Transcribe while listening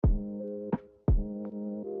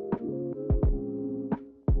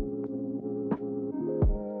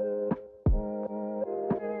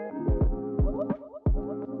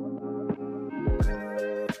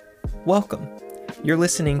Welcome. You're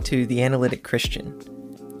listening to The Analytic Christian,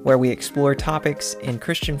 where we explore topics in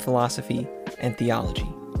Christian philosophy and theology.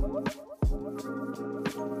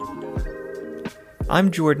 I'm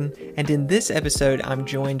Jordan, and in this episode, I'm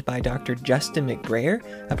joined by Dr. Justin McBrayer,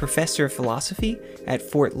 a professor of philosophy at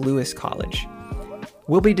Fort Lewis College.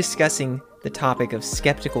 We'll be discussing the topic of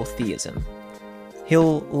skeptical theism.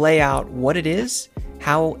 He'll lay out what it is,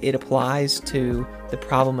 how it applies to the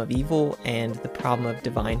problem of evil and the problem of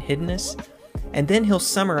divine hiddenness, and then he'll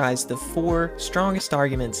summarize the four strongest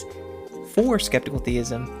arguments for skeptical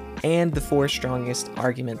theism and the four strongest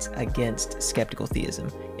arguments against skeptical theism.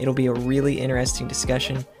 It'll be a really interesting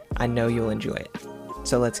discussion. I know you'll enjoy it.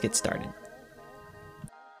 So let's get started.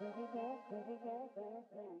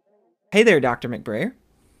 Hey there, Dr. McBrayer.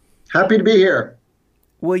 Happy to be here.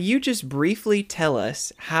 Will you just briefly tell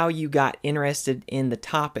us how you got interested in the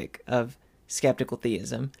topic of skeptical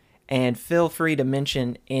theism, and feel free to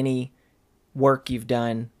mention any work you've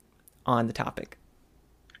done on the topic?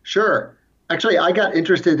 Sure. Actually, I got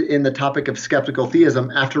interested in the topic of skeptical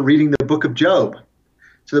theism after reading the book of Job.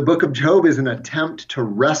 So the book of Job is an attempt to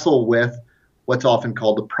wrestle with what's often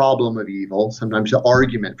called the problem of evil, sometimes the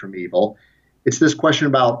argument from evil. It's this question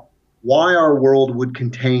about why our world would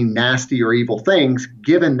contain nasty or evil things,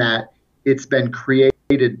 given that it's been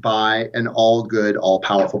created by an all-good,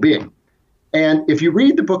 all-powerful being. And if you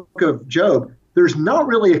read the book of Job, there's not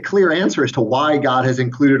really a clear answer as to why God has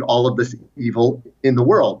included all of this evil in the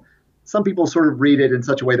world. Some people sort of read it in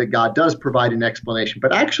such a way that God does provide an explanation.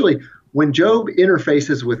 But actually, when Job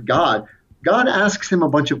interfaces with God, God asks him a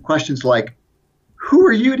bunch of questions like, who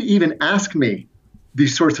are you to even ask me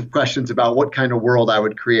these sorts of questions about what kind of world I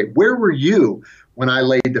would create? Where were you when I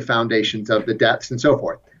laid the foundations of the depths and so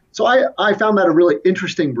forth? So I found that a really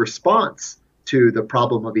interesting response to the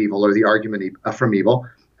problem of evil or the argument from evil.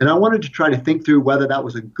 And I wanted to try to think through whether that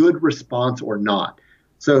was a good response or not.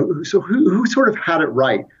 So who sort of had it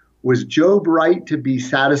right? Was Job right to be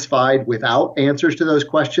satisfied without answers to those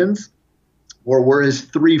questions? Or were his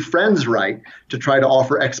three friends right to try to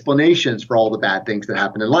offer explanations for all the bad things that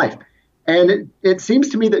happen in life? And it seems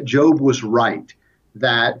to me that Job was right,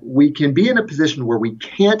 that we can be in a position where we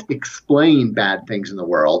can't explain bad things in the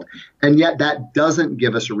world, and yet that doesn't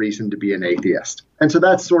give us a reason to be an atheist. And so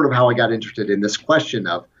that's sort of how I got interested in this question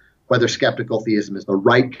of whether skeptical theism is the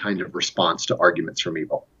right kind of response to arguments from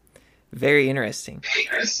evil. Very interesting.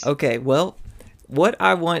 Okay, well, what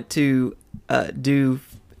I want to do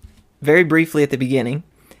very briefly at the beginning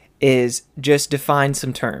is just define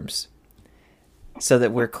some terms so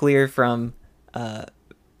that we're clear for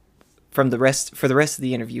the rest of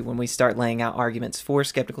the interview when we start laying out arguments for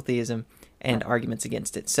skeptical theism and arguments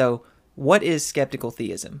against it. So what is skeptical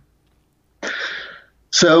theism?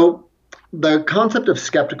 So the concept of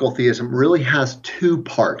skeptical theism really has two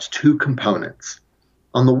parts, two components.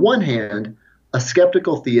 On the one hand, a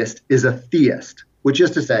skeptical theist is a theist, which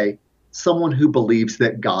is to say, someone who believes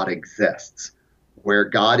that God exists, where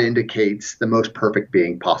God indicates the most perfect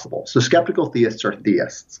being possible. So skeptical theists are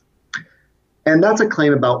theists. And that's a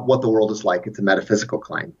claim about what the world is like. It's a metaphysical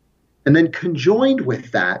claim. And then conjoined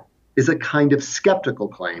with that is a kind of skeptical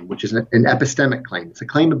claim, which is an epistemic claim. It's a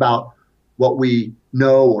claim about what we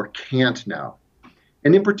know or can't know.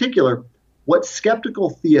 And in particular, what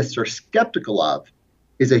skeptical theists are skeptical of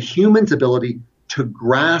is a human's ability to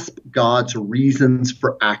grasp God's reasons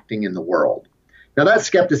for acting in the world. Now, that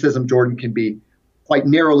skepticism, Jordan, can be quite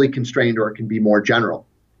narrowly constrained, or it can be more general.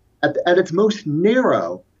 At its most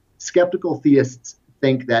narrow, skeptical theists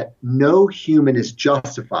think that no human is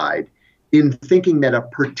justified in thinking that a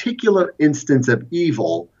particular instance of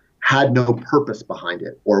evil had no purpose behind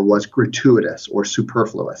it, or was gratuitous or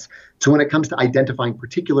superfluous. So when it comes to identifying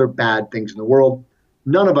particular bad things in the world,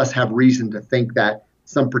 none of us have reason to think that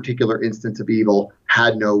some particular instance of evil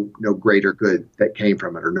had no greater good that came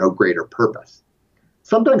from it, or no greater purpose.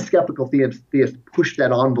 Sometimes skeptical theists push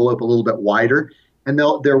that envelope a little bit wider, and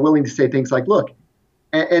they're willing to say things like, look,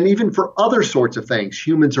 and even for other sorts of things,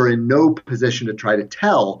 humans are in no position to try to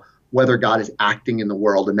tell whether God is acting in the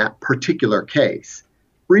world in that particular case.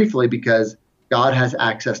 Briefly, because God has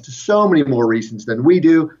access to so many more reasons than we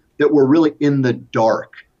do, that we're really in the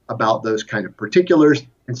dark about those kind of particulars.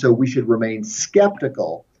 And so we should remain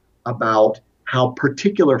skeptical about how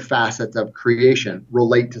particular facets of creation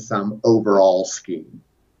relate to some overall scheme.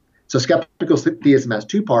 So skeptical theism has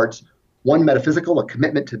two parts: one metaphysical, a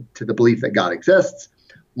commitment to the belief that God exists;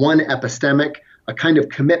 one epistemic, a kind of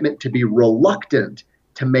commitment to be reluctant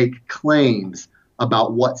to make claims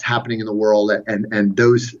about what's happening in the world and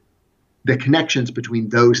the connections between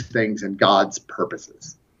those things and God's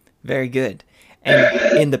purposes. Very good.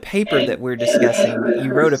 And in the paper that we're discussing,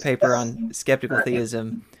 you wrote a paper on skeptical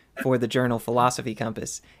theism for the journal Philosophy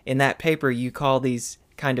Compass. In that paper, you call these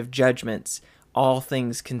kind of judgments all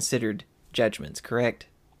things considered judgments, correct?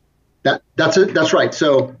 That's right.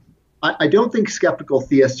 So I don't think skeptical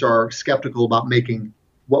theists are skeptical about making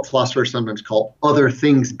what philosophers sometimes call other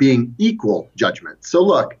things being equal judgments. So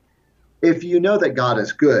look, if you know that God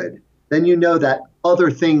is good, then you know that other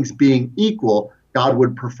things being equal, God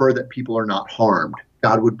would prefer that people are not harmed.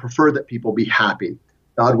 God would prefer that people be happy.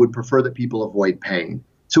 God would prefer that people avoid pain.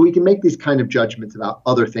 So we can make these kind of judgments about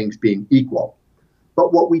other things being equal.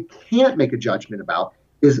 But what we can't make a judgment about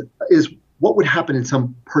is what would happen in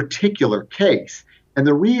some particular case. And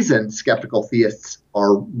the reason skeptical theists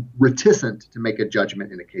are reticent to make a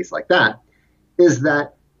judgment in a case like that is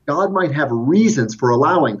that God might have reasons for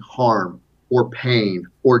allowing harm or pain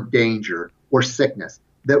or danger or sickness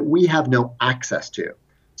that we have no access to.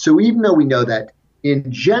 So even though we know that in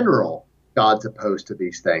general, God's opposed to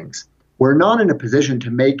these things, we're not in a position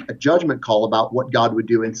to make a judgment call about what God would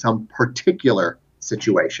do in some particular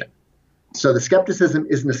situation. So the skepticism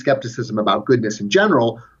isn't a skepticism about goodness in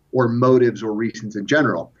general or motives or reasons in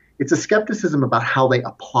general. It's a skepticism about how they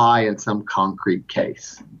apply in some concrete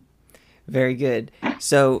case. Very good.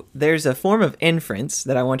 So there's a form of inference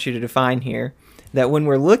that I want you to define here, that when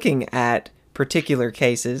we're looking at particular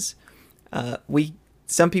cases,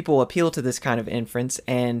 some people appeal to this kind of inference,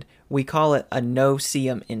 and we call it a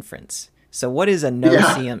no-seum inference. So what is a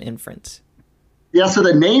no-seum inference? Yeah, so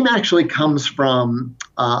the name actually comes from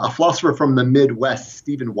a philosopher from the Midwest,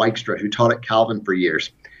 Stephen Dykstra, who taught at Calvin for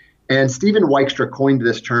years. And Stephen Dykstra coined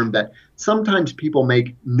this term that sometimes people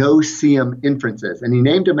make no-seum inferences. And he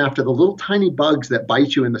named them after the little tiny bugs that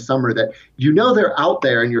bite you in the summer that you know they're out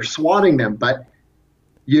there and you're swatting them, but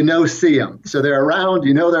you see them. So they're around,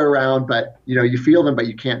 they're around, but you feel them, but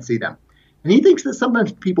you can't see them. And he thinks that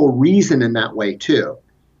sometimes people reason in that way too.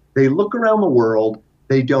 They look around the world,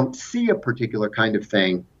 they don't see a particular kind of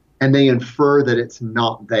thing, and they infer that it's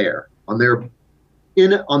not there on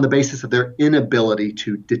the basis of their inability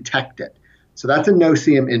to detect it. So that's a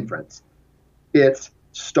no-seum inference. It's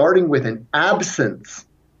starting with an absence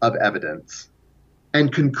of evidence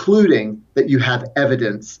and concluding that you have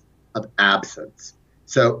evidence of absence.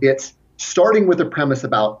 So it's starting with a premise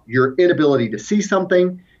about your inability to see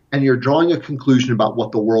something, and you're drawing a conclusion about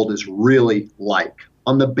what the world is really like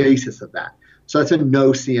on the basis of that. So that's a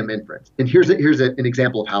no-seum inference. And here's an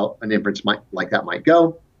example of how an inference like that might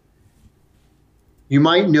go. You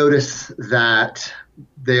might notice that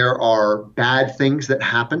there are bad things that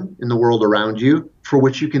happen in the world around you for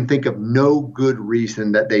which you can think of no good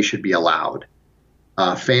reason that they should be allowed.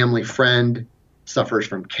 A family friend suffers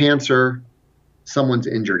from cancer. Someone's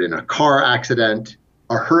injured in a car accident.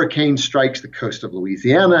 A hurricane strikes the coast of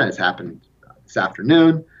Louisiana, as happened this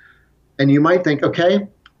afternoon. And you might think, okay,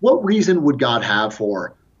 what reason would God have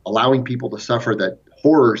for allowing people to suffer the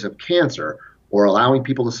horrors of cancer, or allowing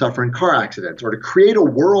people to suffer in car accidents, or to create a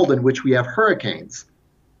world in which we have hurricanes?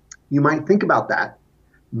 You might think about that,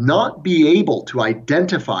 not be able to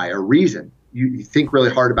identify a reason. You think really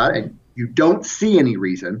hard about it, and you don't see any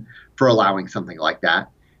reason for allowing something like that.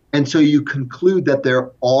 And so you conclude that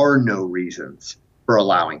there are no reasons for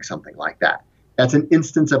allowing something like that. That's an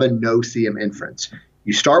instance of a no-seum inference.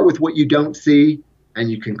 You start with what you don't see, and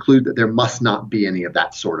you conclude that there must not be any of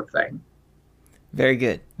that sort of thing. Very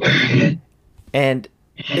good. And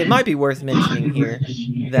it might be worth mentioning here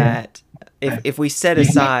that if we set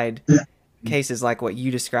aside cases like what you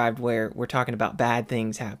described where we're talking about bad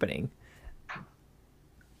things happening,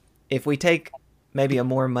 if we take maybe a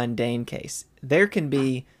more mundane case, there can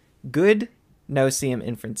be good no-seum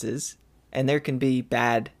inferences and there can be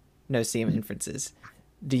bad no-seum inferences.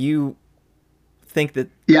 Do you think that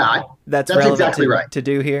that's relevant exactly right to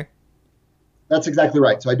do here? That's exactly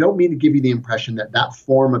right. So I don't mean to give you the impression that that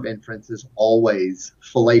form of inference is always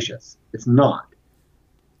fallacious. It's not.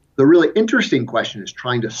 The really interesting question is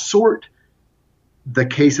trying to sort the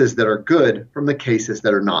cases that are good from the cases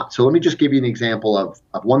that are not. So let me just give you an example of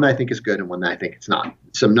one that I think is good and one that I think it's not.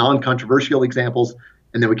 Some non-controversial examples,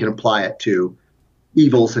 and then we can apply it to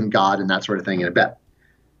evils and God and that sort of thing in a bit.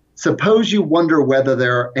 Suppose you wonder whether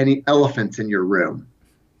there are any elephants in your room.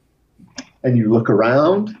 And you look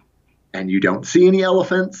around and you don't see any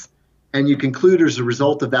elephants, and you conclude as a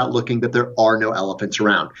result of that looking that there are no elephants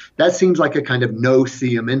around. That seems like a kind of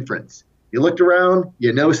no-seum inference. You looked around,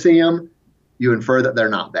 you no-see them, you infer that they're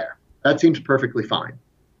not there. That seems perfectly fine.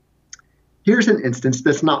 Here's an instance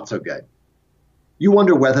that's not so good. You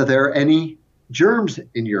wonder whether there are any germs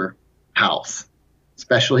in your house,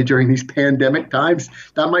 especially during these pandemic times.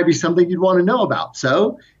 That might be something you'd want to know about.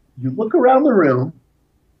 So You look around the room,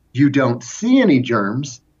 you don't see any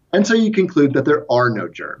germs, and so you conclude that there are no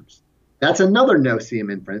germs. That's another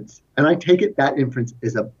no-seeum inference, and I take it that inference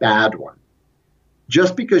is a bad one.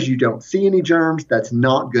 Just because you don't see any germs, that's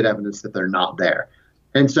not good evidence that they're not there.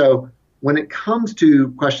 And so when it comes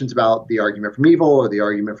to questions about the argument from evil or the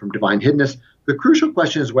argument from divine hiddenness, the crucial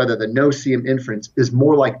question is whether the no-seeum inference is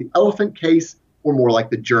more like the elephant case or more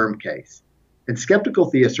like the germ case. And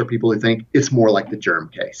skeptical theists are people who think it's more like the germ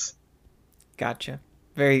case. Gotcha.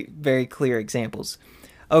 Very, very clear examples.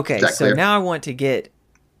 Okay, so clear? now I want to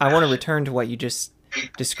return to what you just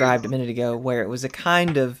described a minute ago, where it was a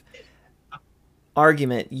kind of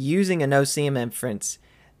argument using a no-seeum inference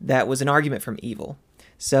that was an argument from evil.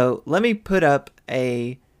 So let me put up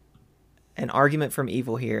an argument from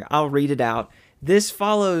evil here. I'll read it out. This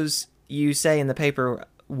follows, you say in the paper,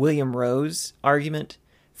 William Rowe's argument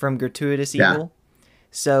from gratuitous evil.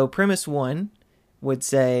 So premise 1 would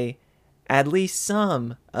say, at least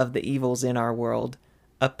some of the evils in our world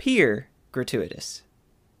appear gratuitous.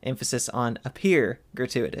 Emphasis on appear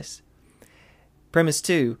gratuitous. Premise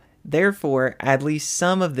 2, therefore, at least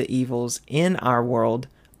some of the evils in our world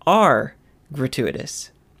are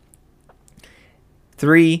gratuitous.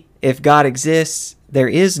 3, if God exists, there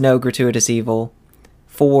is no gratuitous evil.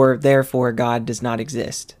 4, therefore, God does not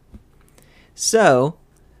exist. So,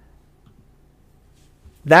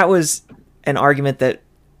 that was an argument that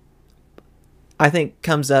I think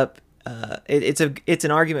comes up. It's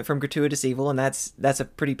an argument from gratuitous evil, and that's a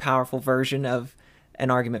pretty powerful version of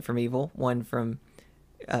an argument from evil, one from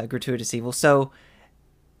gratuitous evil. So,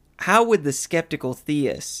 how would the skeptical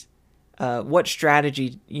theists, what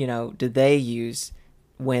strategy do they use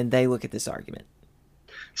when they look at this argument?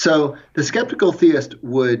 So the skeptical theist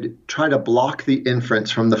would try to block the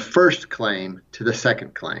inference from the first claim to the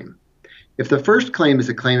second claim. If the first claim is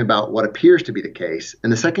a claim about what appears to be the case,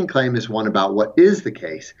 and the second claim is one about what is the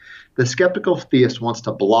case, the skeptical theist wants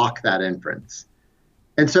to block that inference.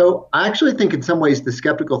 And so I actually think in some ways the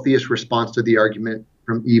skeptical theist response to the argument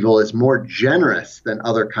from evil is more generous than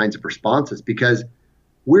other kinds of responses, because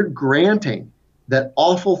we're granting that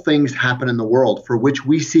awful things happen in the world for which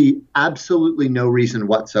we see absolutely no reason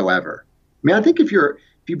whatsoever. I mean, I think if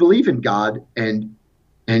you believe in God and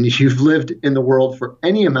you've lived in the world for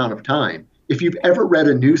any amount of time, if you've ever read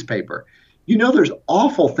a newspaper, there's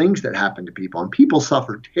awful things that happen to people and people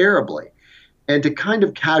suffer terribly. And to kind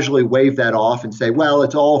of casually wave that off and say, well,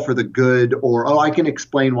 it's all for the good, or, oh, I can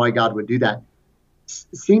explain why God would do that,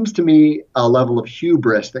 seems to me a level of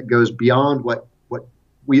hubris that goes beyond what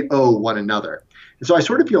we owe one another. And so I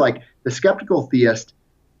sort of feel like the skeptical theist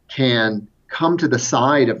can come to the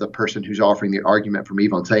side of the person who's offering the argument from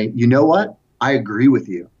evil and say, you know what? I agree with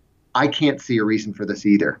you. I can't see a reason for this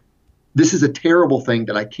either. This is a terrible thing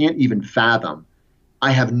that I can't even fathom.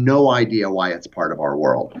 I have no idea why it's part of our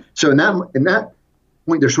world. So in that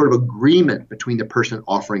point, there's sort of agreement between the person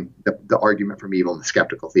offering the argument from evil and the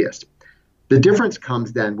skeptical theist. The difference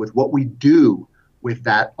comes then with what we do with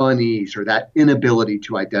that unease or that inability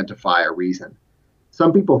to identify a reason.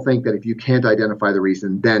 Some people think that if you can't identify the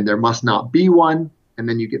reason, then there must not be one, and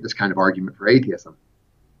then you get this kind of argument for atheism.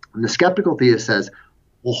 And the skeptical theist says,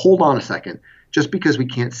 well, hold on a second. Just because we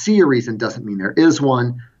can't see a reason doesn't mean there is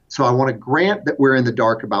one. So I want to grant that we're in the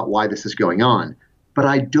dark about why this is going on, but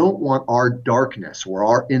I don't want our darkness or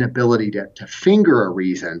our inability to finger a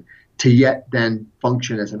reason to yet then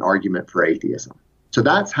function as an argument for atheism. So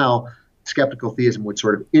that's how skeptical theism would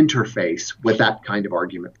sort of interface with that kind of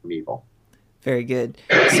argument from evil. Very good.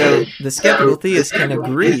 So the skeptical theist can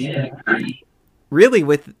agree really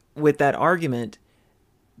with that argument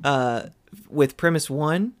with premise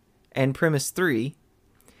 1 and premise 3.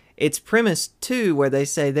 It's premise 2 where they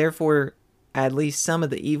say, therefore, at least some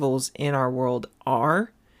of the evils in our world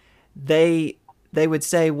are. They would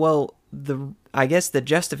say, well, I guess the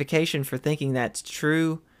justification for thinking that's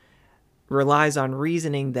true relies on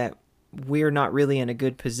reasoning that we're not really in a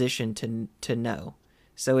good position to know.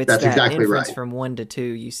 So it's that's that exactly inference right. from 1 to 2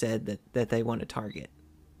 you said that they want to target.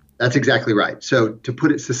 That's exactly right. So to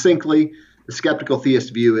put it succinctly, the skeptical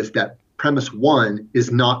theist view is that premise 1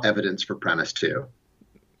 is not evidence for premise 2.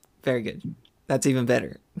 Very good. That's even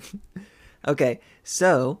better. Okay,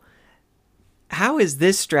 so how is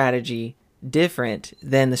this strategy different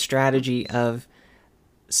than the strategy of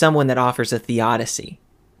someone that offers a theodicy?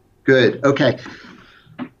 Good. Okay.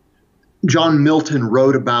 John Milton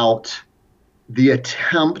wrote about the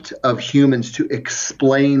attempt of humans to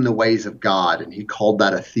explain the ways of God, and he called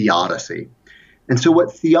that a theodicy. And so what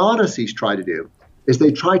theodicies try to do is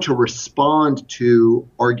they try to respond to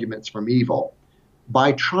arguments from evil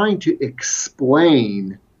by trying to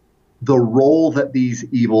explain the role that these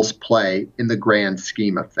evils play in the grand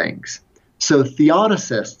scheme of things. So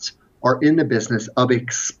theodicists are in the business of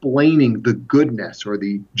explaining the goodness or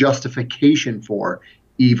the justification for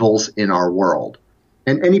evils in our world.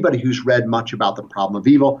 And anybody who's read much about the problem of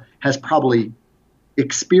evil has probably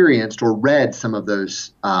experienced or read some of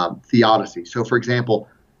those theodicies. So, for example,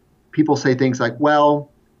 people say things like, well,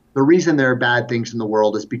 the reason there are bad things in the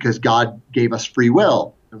world is because God gave us free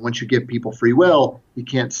will. And once you give people free will, you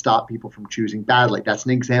can't stop people from choosing badly. That's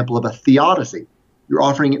an example of a theodicy. You're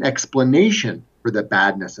offering an explanation for the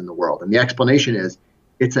badness in the world. And the explanation is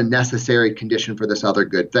it's a necessary condition for this other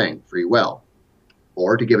good thing, free will.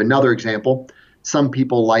 Or to give another example, some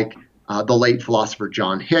people like the late philosopher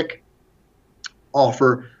John Hick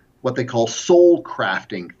offer what they call soul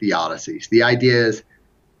crafting theodicies. The idea is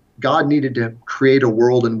God needed to create a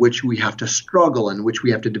world in which we have to struggle, in which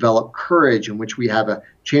we have to develop courage, in which we have a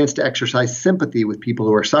chance to exercise sympathy with people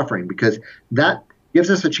who are suffering, because that gives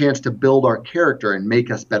us a chance to build our character and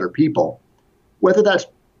make us better people. Whether that's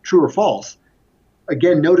true or false,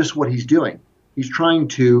 again, notice what he's doing. He's trying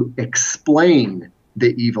to explain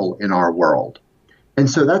the evil in our world. And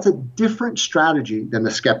so that's a different strategy than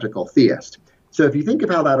the skeptical theist. So if you think of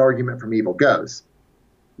how that argument from evil goes,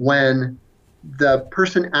 when the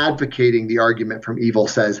person advocating the argument from evil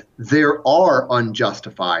says there are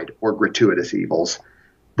unjustified or gratuitous evils,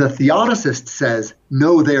 the theodicist says,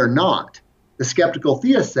 no, they're not. The skeptical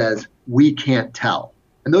theist says, we can't tell.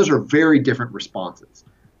 And those are very different responses.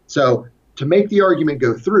 So to make the argument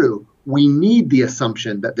go through, we need the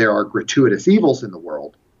assumption that there are gratuitous evils in the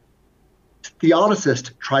world.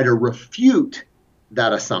 Theodicists try to refute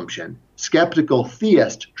that assumption. Skeptical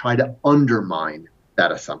theists try to undermine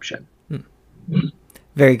that assumption.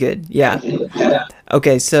 Very good. Yeah.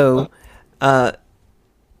 Okay, so the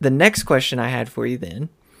next question I had for you then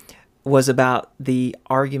was about the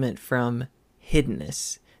argument from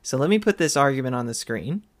hiddenness. So let me put this argument on the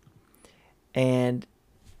screen, and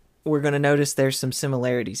we're going to notice there's some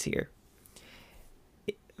similarities here.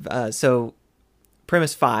 So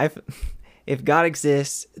premise 5, if God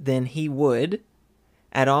exists, then he would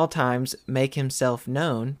at all times make himself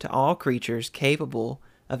known to all creatures capable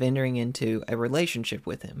of entering into a relationship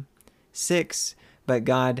with him. 6, but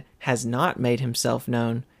God has not made himself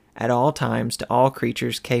known at all times to all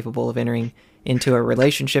creatures capable of entering into a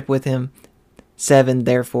relationship with him. 7,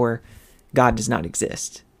 therefore, God does not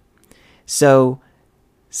exist. So,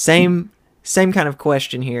 same kind of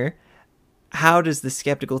question here. How does the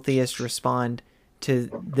skeptical theist respond to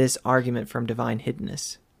this argument from divine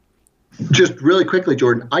hiddenness? Just really quickly,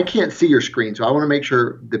 Jordan, I can't see your screen, so I want to make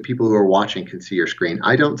sure the people who are watching can see your screen.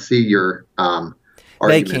 I don't see your arguments.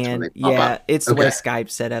 They can. When they pop up. It's the way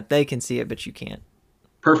Skype's set up. They can see it, but you can't.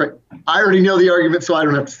 Perfect. I already know the argument, so I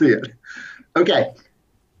don't have to see it. Okay.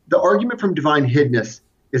 The argument from divine hiddenness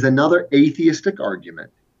is another atheistic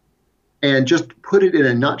argument. And just put it in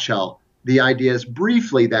a nutshell, the idea is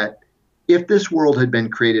briefly that if this world had been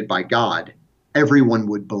created by God, everyone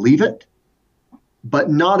would believe it,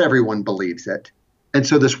 but not everyone believes it. And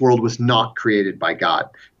so this world was not created by God.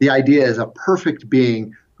 The idea is a perfect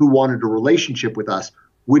being who wanted a relationship with us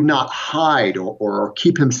would not hide or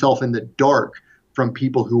keep himself in the dark from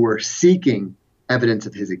people who were seeking evidence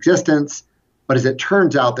of his existence. But as it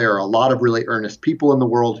turns out, there are a lot of really earnest people in the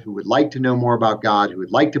world who would like to know more about God, who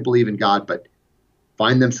would like to believe in God, but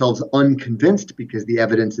find themselves unconvinced because the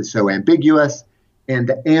evidence is so ambiguous. And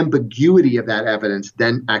the ambiguity of that evidence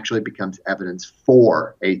then actually becomes evidence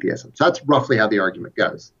for atheism. So that's roughly how the argument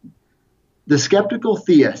goes. The skeptical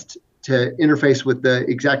theist, to interface with the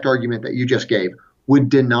exact argument that you just gave, would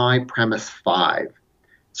deny premise 5.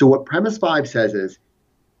 So what premise 5 says is,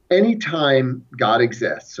 anytime God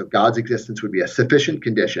exists, so God's existence would be a sufficient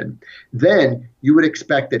condition, then you would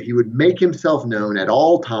expect that he would make himself known at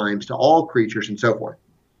all times to all creatures and so forth.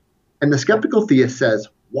 And the skeptical theist says,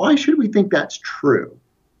 why should we think that's true?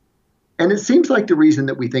 And it seems like the reason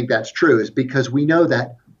that we think that's true is because we know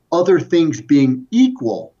that other things being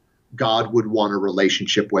equal, God would want a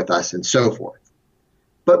relationship with us and so forth.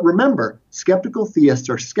 But remember, skeptical theists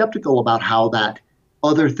are skeptical about how that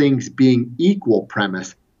other things being equal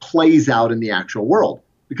premise plays out in the actual world,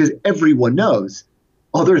 because everyone knows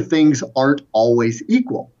other things aren't always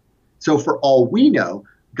equal. So for all we know,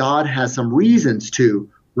 God has some reasons to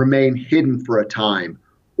remain hidden for a time,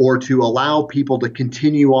 or to allow people to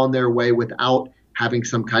continue on their way without having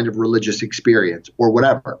some kind of religious experience or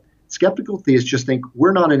whatever. Skeptical theists just think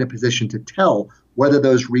we're not in a position to tell whether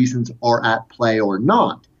those reasons are at play or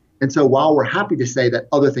not. And so while we're happy to say that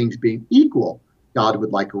other things being equal, God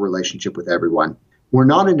would like a relationship with everyone, we're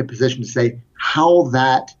not in a position to say how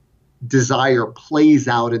that desire plays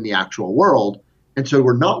out in the actual world. And so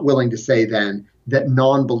we're not willing to say then that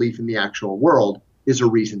non-belief in the actual world is a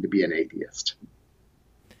reason to be an atheist.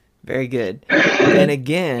 Very good. And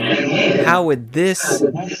again, how would this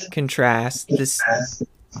contrast this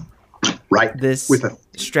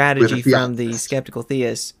strategy from the skeptical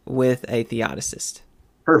theist with a theodicist?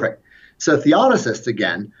 Perfect. So theodicists,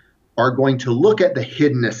 again, are going to look at the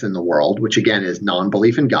hiddenness in the world, which again is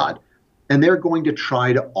non-belief in God, and they're going to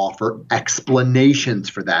try to offer explanations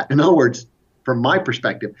for that. In other words, from my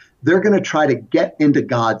perspective, they're going to try to get into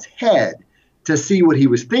God's head to see what he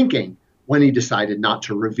was thinking when he decided not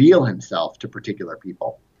to reveal himself to particular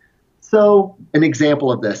people. So an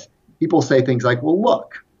example of this, people say things like, well,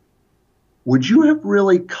 look, would you have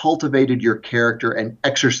really cultivated your character and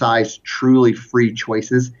exercised truly free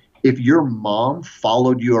choices if your mom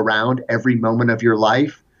followed you around every moment of your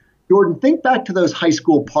life? Jordan, think back to those high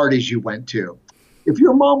school parties you went to. If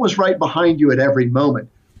your mom was right behind you at every moment,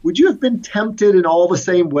 would you have been tempted in all the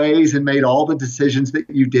same ways and made all the decisions that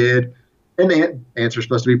you did? And the answer is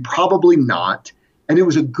supposed to be probably not. And it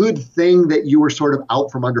was a good thing that you were sort of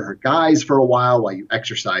out from under her guise for a while you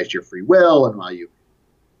exercised your free will and while you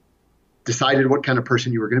decided what kind of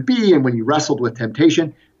person you were going to be and when you wrestled with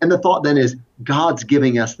temptation. And the thought then is God's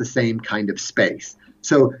giving us the same kind of space.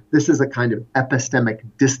 So this is a kind of epistemic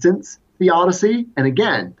distance theodicy. And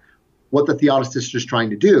again, what the theodicist is trying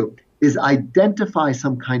to do is identify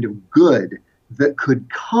some kind of good that could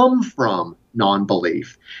come from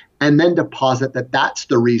non-belief and then deposit that that's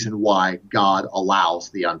the reason why God allows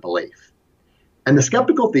the unbelief. And the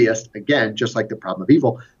skeptical theist, again, just like the problem of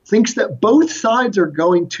evil, thinks that both sides are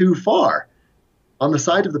going too far. On the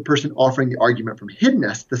side of the person offering the argument from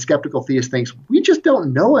hiddenness, the skeptical theist thinks we just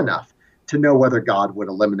don't know enough to know whether God would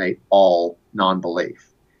eliminate all non-belief.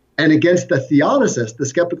 And against the theodicist, the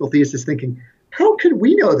skeptical theist is thinking, how can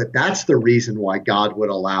we know that that's the reason why God would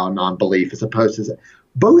allow non-belief as opposed to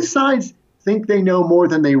both sides think they know more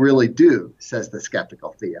than they really do, says the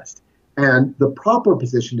skeptical theist. And the proper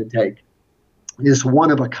position to take is one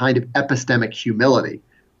of a kind of epistemic humility.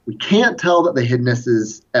 We can't tell that the hiddenness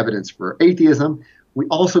is evidence for atheism. We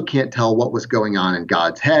also can't tell what was going on in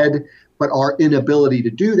God's head, but our inability to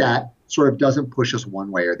do that sort of doesn't push us one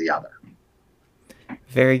way or the other.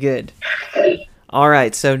 Very good. All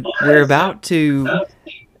right, so we're about to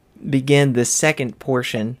begin the second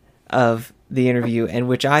portion of the interview, and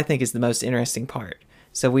which I think is the most interesting part.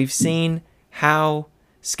 So we've seen how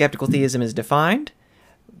skeptical theism is defined,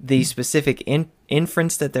 the specific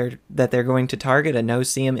inference that they're going to target, a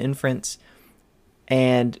no-seum inference,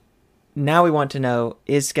 and now we want to know,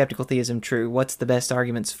 is skeptical theism true? What's the best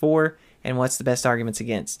arguments for, and what's the best arguments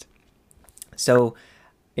against? So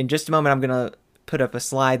in just a moment, I'm going to put up a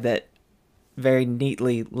slide that very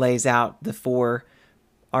neatly lays out the 4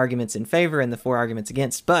 arguments in favor and the 4 arguments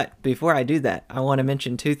against. But before I do that, I want to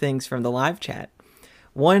mention 2 things from the live chat.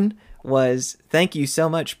 One was, thank you so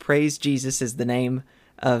much. Praise Jesus is the name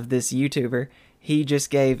of this YouTuber. He just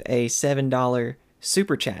gave a $7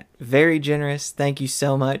 super chat. Very generous. Thank you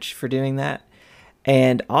so much for doing that.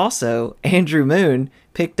 And also, Andrew Moon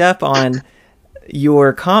picked up on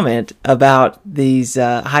your comment about these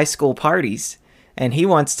high school parties. And he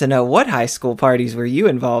wants to know, what high school parties were you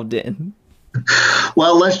involved in?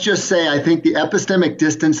 Well, let's just say I think the epistemic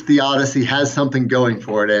distance theodicy has something going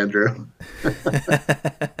for it, Andrew.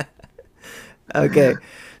 Okay,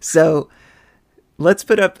 so let's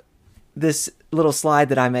put up this little slide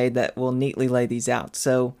that I made that will neatly lay these out.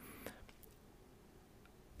 So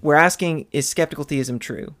we're asking, is skeptical theism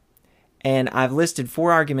true? And I've listed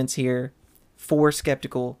 4 arguments here for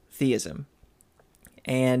skeptical theism.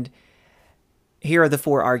 And here are the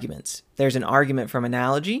 4 arguments. There's an argument from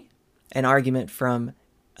analogy, an argument from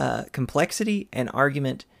complexity, an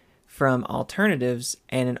argument from alternatives,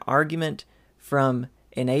 and an argument from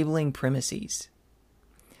enabling premises.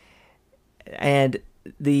 And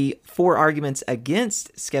the 4 arguments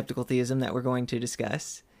against skeptical theism that we're going to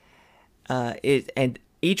discuss, and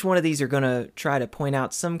each one of these are going to try to point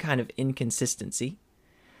out some kind of inconsistency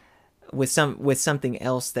with something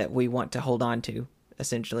else that we want to hold on to,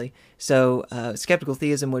 essentially. So skeptical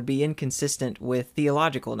theism would be inconsistent with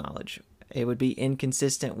theological knowledge. It would be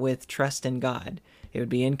inconsistent with trust in God. It would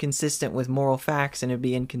be inconsistent with moral facts, and it would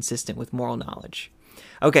be inconsistent with moral knowledge.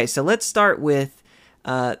 Okay, so let's start with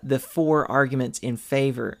the 4 arguments in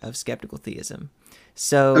favor of skeptical theism.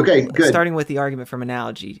 So okay, good. Starting with the argument from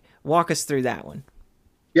analogy, walk us through that one.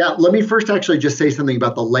 Yeah, let me first actually just say something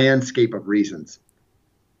about the landscape of reasons.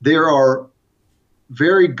 There are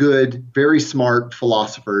very good, very smart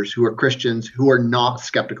philosophers who are Christians who are not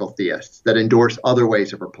skeptical theists that endorse other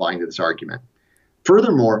ways of replying to this argument.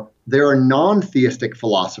 Furthermore, there are non-theistic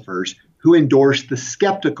philosophers who endorse the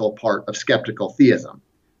skeptical part of skeptical theism.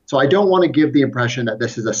 So I don't want to give the impression that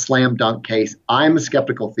this is a slam dunk case. I'm a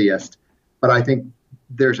skeptical theist, but I think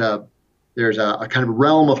there's a kind of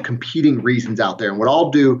realm of competing reasons out there. And what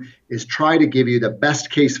I'll do is try to give you the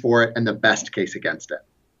best case for it and the best case against it.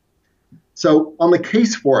 So on the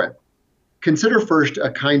case for it, consider first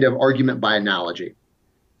a kind of argument by analogy.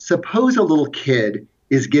 Suppose a little kid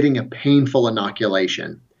is getting a painful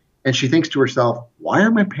inoculation, and she thinks to herself, why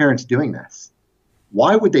are my parents doing this?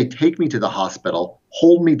 Why would they take me to the hospital,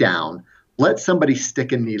 hold me down, let somebody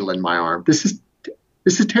stick a needle in my arm? This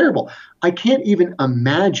is terrible. I can't even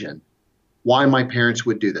imagine why my parents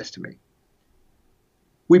would do this to me.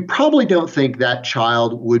 We probably don't think that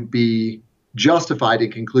child would be justified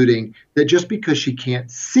in concluding that just because she can't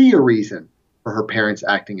see a reason for her parents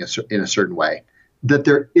acting in a certain way, that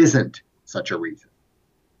there isn't such a reason.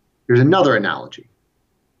 Here's another analogy.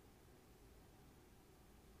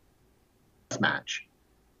 Match.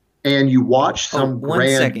 And you watch some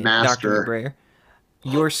grand master. Dr. McBrayer.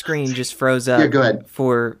 Your screen just froze up go ahead.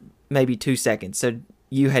 For maybe 2 seconds. So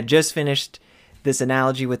you had just finished this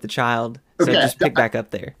analogy with the child. So just pick back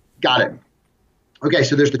up there. Got it. Okay,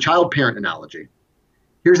 so there's the child-parent analogy.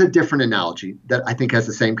 Here's a different analogy that I think has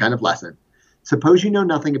the same kind of lesson. Suppose you know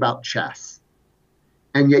nothing about chess,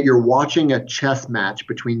 and yet you're watching a chess match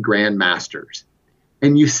between grandmasters,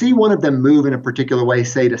 and you see one of them move in a particular way,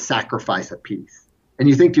 say to sacrifice a piece. And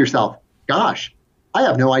you think to yourself, gosh, I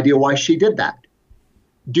have no idea why she did that.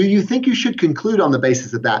 Do you think you should conclude on the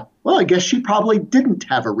basis of that, well, I guess she probably didn't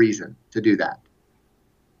have a reason to do that?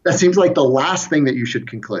 That seems like the last thing that you should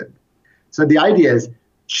conclude. So the idea is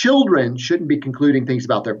children shouldn't be concluding things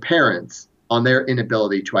about their parents on their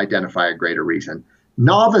inability to identify a greater reason.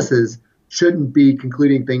 Novices shouldn't be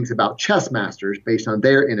concluding things about chess masters based on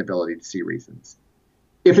their inability to see reasons.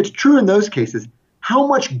 If it's true in those cases, how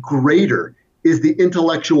much greater is the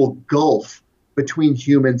intellectual gulf between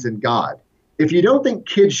humans and God? If you don't think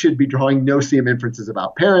kids should be drawing no-seum inferences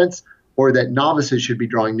about parents, or that novices should be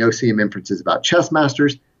drawing no-seum inferences about chess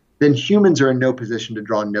masters, then humans are in no position to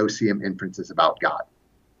draw no-seum inferences about God.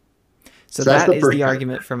 So that is the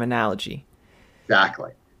argument from analogy.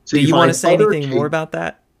 Exactly. So do you want to say anything more about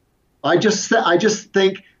that? I just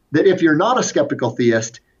think that if you're not a skeptical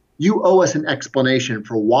theist, you owe us an explanation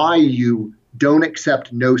for why you don't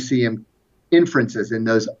accept no-seum inferences in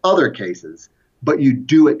those other cases, but you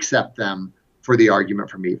do accept them for the argument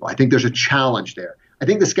from evil. I think there's a challenge there. I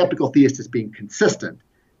think the skeptical theist is being consistent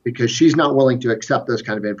because she's not willing to accept those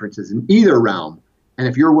kind of inferences in either realm. And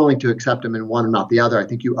if you're willing to accept them in one and not the other, I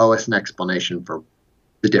think you owe us an explanation for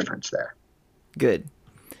the difference there. Good.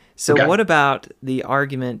 So What about the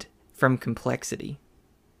argument from complexity?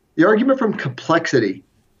 The argument from complexity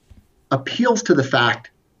appeals to the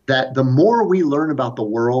fact that the more we learn about the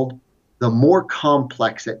world, the more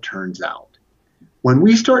complex it turns out. When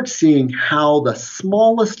we start seeing how the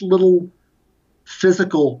smallest little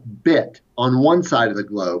physical bit on one side of the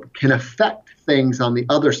globe can affect things on the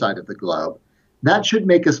other side of the globe, that should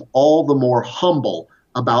make us all the more humble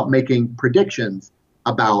about making predictions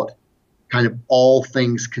about kind of all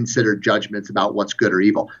things considered judgments about what's good or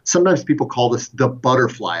evil. Sometimes people call this the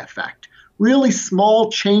butterfly effect. Really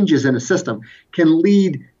small changes in a system can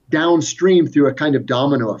lead downstream through a kind of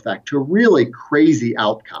domino effect to really crazy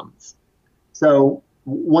outcomes. So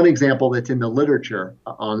one example that's in the literature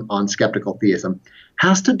on skeptical theism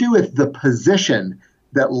has to do with the position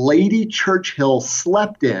that Lady Churchill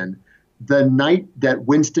slept in the night that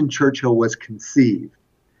Winston Churchill was conceived.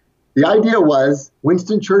 The idea was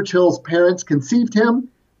Winston Churchill's parents conceived him,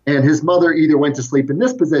 and his mother either went to sleep in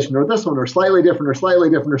this position or this one, or slightly different, or slightly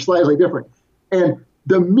different, or slightly different. And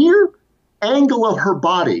the mere angle of her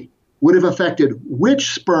body would have affected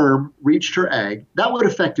which sperm reached her egg. That would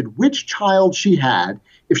have affected which child she had.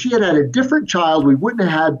 If she had had a different child, we wouldn't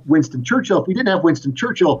have had Winston Churchill. If we didn't have Winston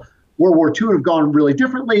Churchill, World War II would have gone really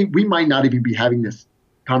differently. We might not even be having this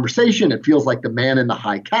conversation. It feels like the man in the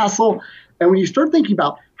high castle. And when you start thinking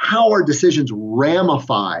about how our decisions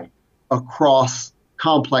ramify across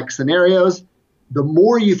complex scenarios, the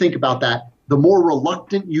more you think about that, the more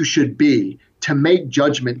reluctant you should be to make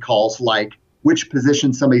judgment calls like which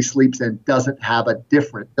position somebody sleeps in doesn't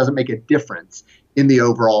make a difference in the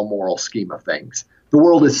overall moral scheme of things. The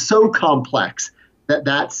world is so complex that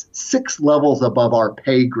that's 6 levels above our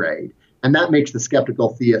pay grade, and that makes the skeptical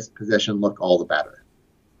theist position look all the better.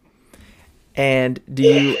 And do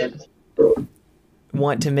you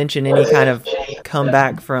want to mention any kind of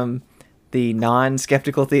comeback from the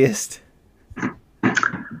non-skeptical theist?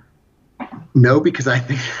 No, because I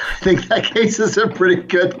think that case is a pretty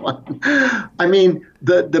good one. I mean,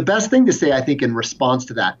 the best thing to say, I think, in response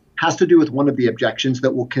to that has to do with one of the objections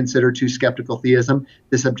that we'll consider to skeptical theism,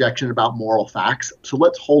 this objection about moral facts. So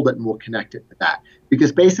let's hold it and we'll connect it to that.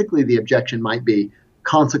 Because basically the objection might be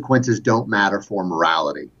consequences don't matter for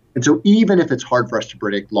morality. And so even if it's hard for us to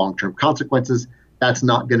predict long-term consequences, that's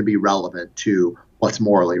not going to be relevant to what's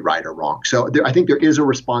morally right or wrong. So I think there is a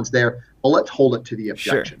response there, but let's hold it to the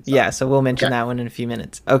objection. Sure. Yeah, so we'll mention that one in a few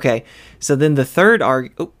minutes. Okay, so then the third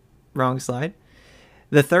wrong slide.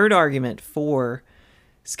 The third argument for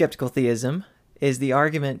skeptical theism is the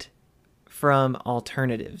argument from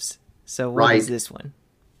alternatives. So what is this one?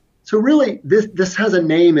 So really, this has a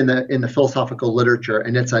name in the philosophical literature,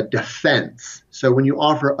 and it's a defense. So when you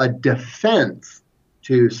offer a defense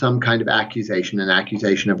to some kind of accusation, an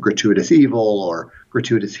accusation of gratuitous evil or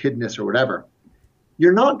gratuitous hiddenness or whatever,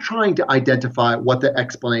 you're not trying to identify what the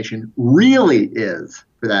explanation really is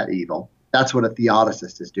for that evil. That's what a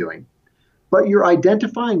theodicist is doing. But you're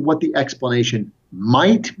identifying what the explanation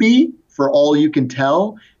might be for all you can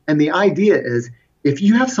tell. And the idea is, if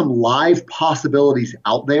you have some live possibilities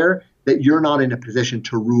out there that you're not in a position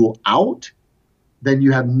to rule out, then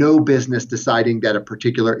you have no business deciding that a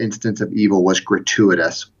particular instance of evil was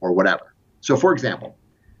gratuitous or whatever. So, for example,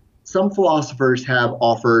 some philosophers have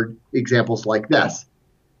offered examples like this.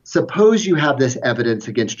 Suppose you have this evidence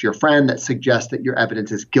against your friend that suggests that your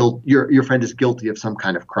friend is guilty of some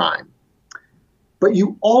kind of crime. But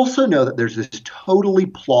you also know that there's this totally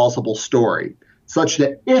plausible story such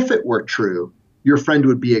that if it were true, your friend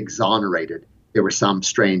would be exonerated. There was some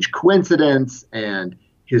strange coincidence and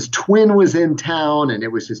his twin was in town and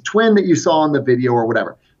it was his twin that you saw in the video or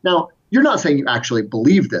whatever. Now, you're not saying you actually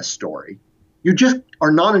believe this story. You just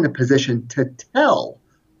are not in a position to tell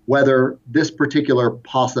whether this particular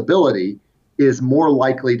possibility is more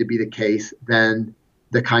likely to be the case than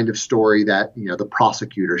the kind of story that, the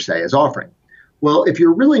prosecutors say is offering. Well, if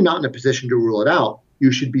you're really not in a position to rule it out,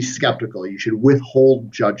 you should be skeptical. You should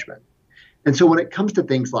withhold judgment. And so when it comes to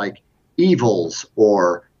things like evils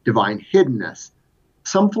or divine hiddenness,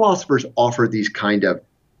 some philosophers offer these kind of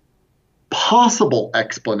possible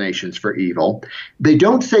explanations for evil. They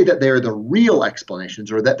don't say that they're the real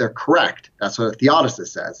explanations or that they're correct. That's what a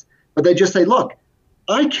theodicist says. But they just say, look,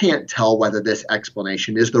 I can't tell whether this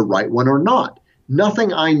explanation is the right one or not.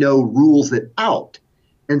 Nothing I know rules it out.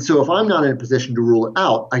 And so if I'm not in a position to rule it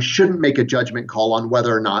out, I shouldn't make a judgment call on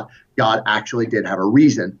whether or not God actually did have a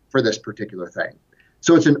reason for this particular thing.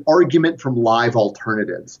 So it's an argument from live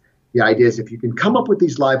alternatives. The idea is if you can come up with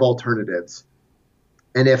these live alternatives,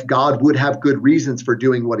 and if God would have good reasons for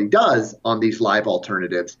doing what he does on these live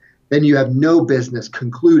alternatives, then you have no business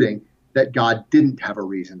concluding that God didn't have a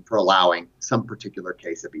reason for allowing some particular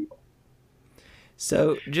case of evil.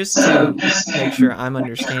 So just to make sure I'm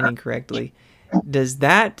understanding correctly, does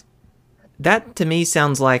that to me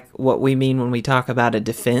sounds like what we mean when we talk about a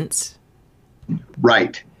defense?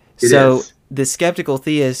 Right. So the skeptical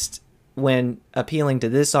theist, when appealing to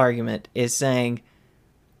this argument, is saying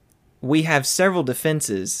we have several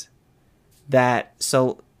defenses that,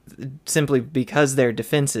 so simply because they're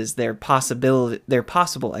defenses, they're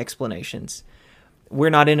possible explanations. We're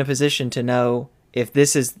not in a position to know if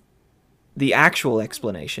this is the actual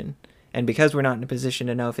explanation. And because we're not in a position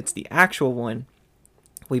to know if it's the actual one,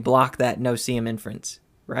 we block that no-seum inference,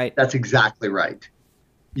 right? That's exactly right.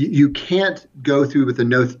 You can't go through with the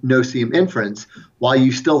no-seum inference while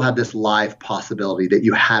you still have this live possibility that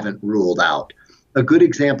you haven't ruled out. A good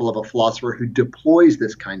example of a philosopher who deploys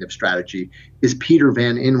this kind of strategy is Peter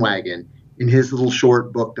van Inwagen in his little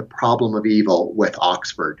short book, The Problem of Evil with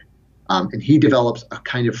Oxford. And he develops a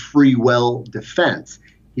kind of free will defense.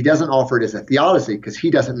 He doesn't offer it as a theodicy because he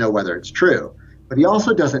doesn't know whether it's true, but he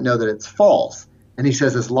also doesn't know that it's false. And he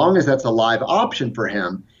says as long as that's a live option for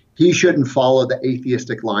him, he shouldn't follow the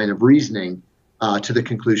atheistic line of reasoning to the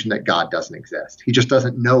conclusion that God doesn't exist. He just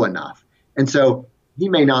doesn't know enough. And so he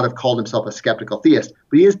may not have called himself a skeptical theist,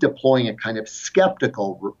 but he is deploying a kind of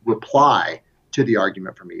skeptical reply to the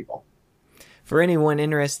argument from evil. For anyone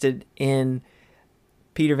interested in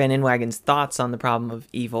Peter van Inwagen's thoughts on the problem of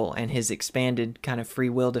evil and his expanded kind of free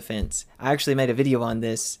will defense, I actually made a video on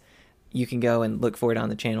this. You can go and look for it on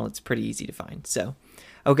the channel. It's pretty easy to find. So,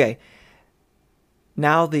 okay.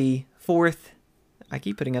 Now the fourth, I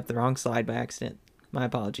keep putting up the wrong slide by accident. My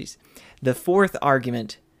apologies. The fourth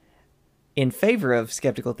argument in favor of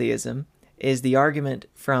skeptical theism is the argument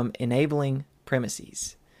from enabling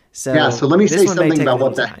premises. So let me say something about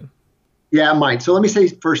what that. Yeah, mine. So let me say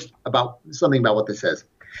first about something about what this is.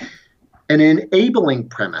 An enabling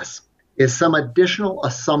premise is some additional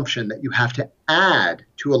assumption that you have to add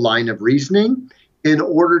to a line of reasoning in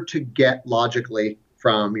order to get logically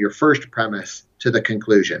from your first premise to the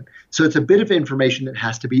conclusion. So it's a bit of information that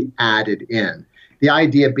has to be added in. The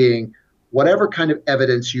idea being whatever kind of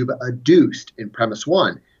evidence you've adduced in premise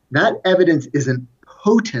one, that evidence isn't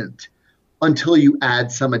potent until you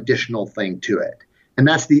add some additional thing to it. And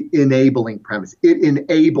that's the enabling premise. It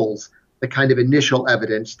enables the kind of initial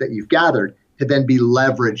evidence that you've gathered to then be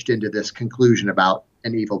leveraged into this conclusion about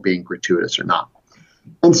an evil being gratuitous or not.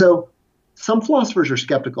 And so some philosophers are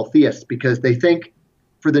skeptical theists because they think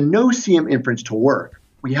for the no-seum inference to work,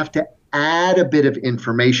 we have to add a bit of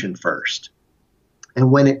information first.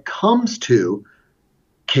 And when it comes to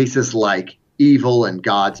cases like evil and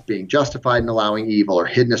God's being justified in allowing evil or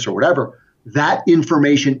hiddenness or whatever, that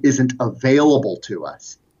information isn't available to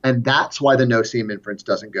us. And that's why the no-seum inference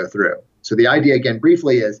doesn't go through. So the idea, again,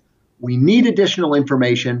 briefly is we need additional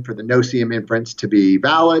information for the no-seum inference to be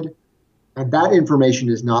valid, and that information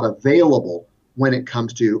is not available when it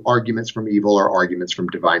comes to arguments from evil or arguments from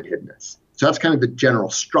divine hiddenness. So that's kind of the general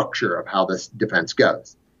structure of how this defense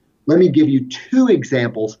goes. Let me give you two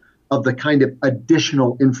examples of the kind of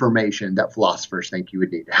additional information that philosophers think you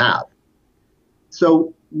would need to have.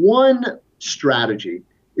 So one strategy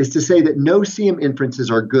is to say that no-seum inferences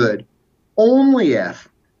are good only if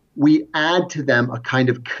we add to them a kind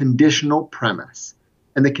of conditional premise.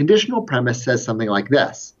 And the conditional premise says something like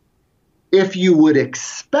this. If you would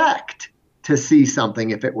expect to see something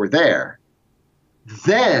if it were there,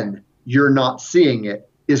 then you're not seeing it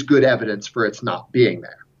is good evidence for its not being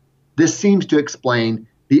there. This seems to explain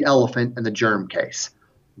the elephant and the germ case.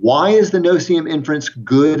 Why is the no-seum inference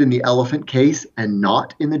good in the elephant case and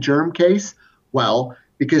not in the germ case? Well,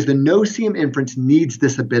 because the no-seum inference needs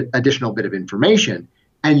this additional bit of information,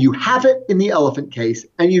 and you have it in the elephant case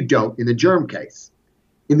and you don't in the germ case.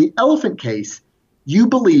 In the elephant case, you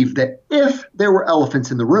believe that if there were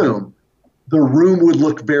elephants in the room would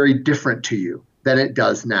look very different to you than it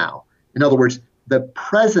does now. In other words, the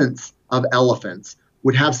presence of elephants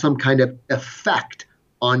would have some kind of effect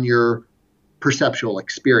on your perceptual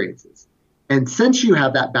experiences. And since you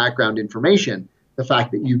have that background information, the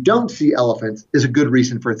fact that you don't see elephants is a good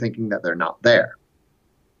reason for thinking that they're not there.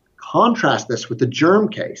 Contrast this with the germ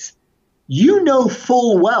case. You know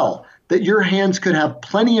full well that your hands could have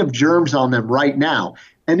plenty of germs on them right now,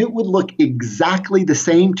 and it would look exactly the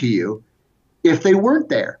same to you if they weren't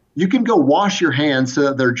there. You can go wash your hands so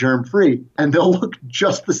that they're germ-free, and they'll look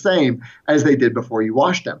just the same as they did before you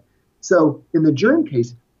washed them. So in the germ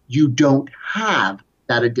case, you don't have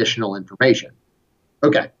that additional information.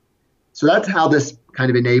 Okay, so that's how this kind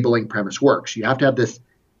of enabling premise works. You have to have this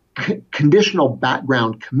conditional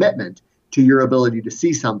background commitment to your ability to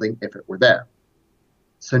see something if it were there.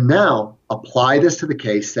 So now apply this to the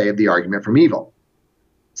case, say, of the argument from evil.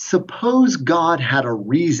 Suppose God had a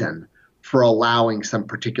reason for allowing some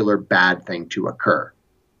particular bad thing to occur.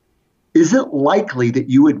 Is it likely that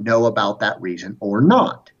you would know about that reason or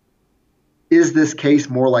not? Is this case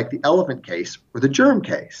more like the elephant case or the germ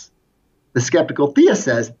case? The skeptical theist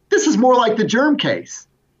says, this is more like the germ case.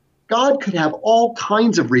 God could have all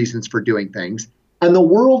kinds of reasons for doing things, and the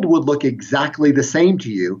world would look exactly the same to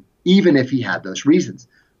you, even if he had those reasons.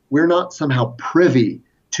 We're not somehow privy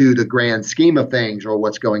to the grand scheme of things or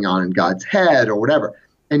what's going on in God's head or whatever.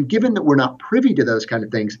 And given that we're not privy to those kind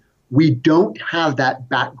of things, we don't have that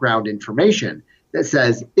background information that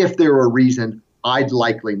says, if there were a reason, I'd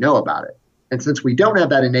likely know about it. And since we don't have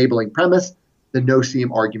that enabling premise, the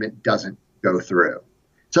no-seum argument doesn't go through.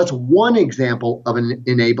 So that's one example of an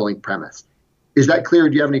enabling premise. Is that clear?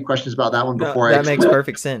 Do you have any questions about that one before I explain? That makes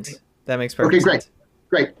perfect sense. That makes perfect sense.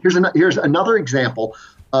 Great. Here's another example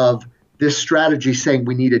of this strategy saying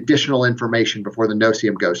we need additional information before the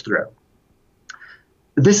no-seum goes through.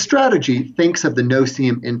 This strategy thinks of the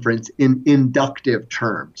no-seum inference in inductive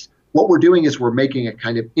terms. What we're doing is we're making a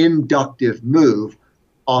kind of inductive move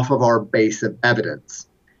off of our base of evidence.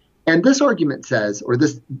 And this argument says, or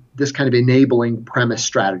this kind of enabling premise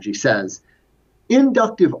strategy says,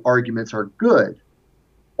 inductive arguments are good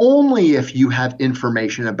only if you have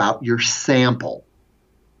information about your sample.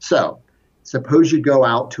 So suppose you go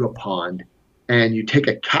out to a pond and you take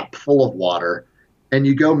a cap full of water and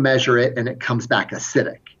you go measure it and it comes back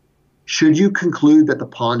acidic. Should you conclude that the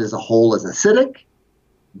pond as a whole is acidic?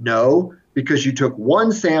 No, because you took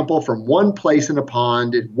one sample from one place in a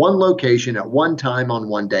pond at one location at one time on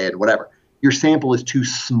one day and whatever. Your sample is too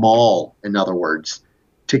small, in other words,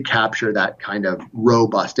 to capture that kind of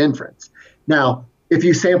robust inference. Now, if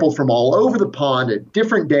you sampled from all over the pond at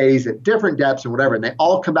different days, at different depths and whatever, and they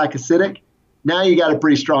all come back acidic, Now you got a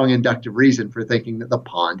pretty strong inductive reason for thinking that the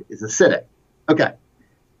pond is acidic. Okay,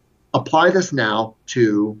 apply this now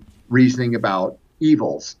to reasoning about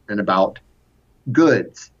evils and about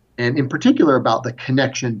goods, and in particular about the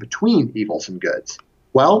connection between evils and goods.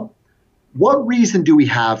 Well, what reason do we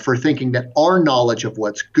have for thinking that our knowledge of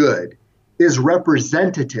what's good is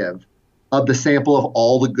representative of the sample of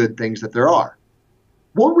all the good things that there are?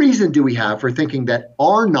 What reason do we have for thinking that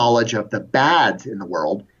our knowledge of the bads in the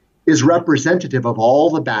world is representative of all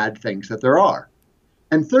the bad things that there are?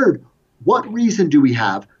 And third, what reason do we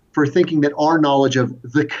have for thinking that our knowledge of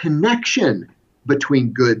the connection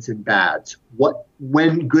between goods and bads,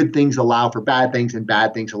 when good things allow for bad things and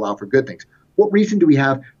bad things allow for good things, what reason do we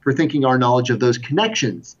have for thinking our knowledge of those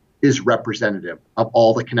connections is representative of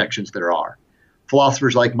all the connections there are?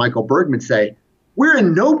 Philosophers like Michael Bergman say, we're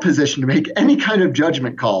in no position to make any kind of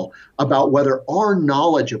judgment call about whether our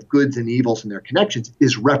knowledge of goods and evils and their connections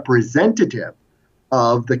is representative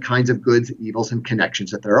of the kinds of goods, evils, and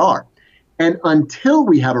connections that there are. And until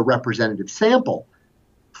we have a representative sample,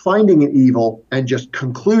 finding an evil and just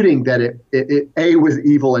concluding that A was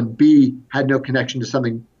evil and B had no connection to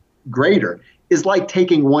something greater is like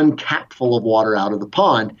taking one capful of water out of the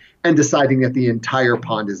pond and deciding that the entire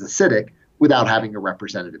pond is acidic without having a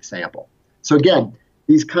representative sample. So again,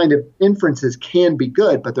 these kind of inferences can be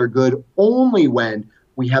good, but they're good only when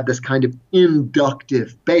we have this kind of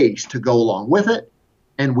inductive base to go along with it,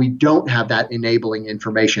 and we don't have that enabling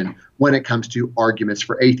information when it comes to arguments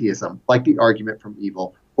for atheism, like the argument from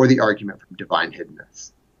evil or the argument from divine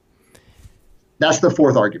hiddenness. That's the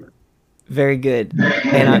fourth argument. Very good.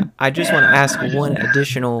 And I just want to ask one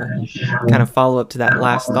additional kind of follow-up to that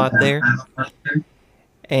last thought there.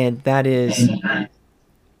 And that is,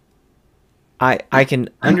 I can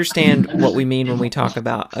understand what we mean when we talk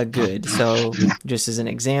about a good. So just as an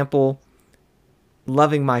example,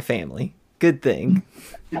 loving my family, good thing.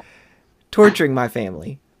 Torturing my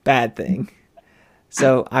family, bad thing.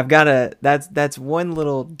 So I've got that's one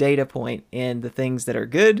little data point in the things that are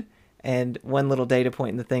good and one little data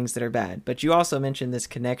point in the things that are bad. But you also mentioned this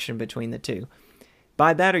connection between the two.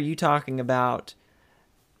 By that, are you talking about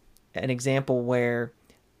an example where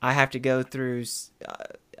I have to go through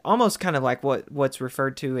almost kind of like what's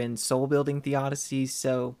referred to in soul-building theodicies?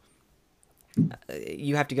 So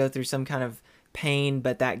you have to go through some kind of pain,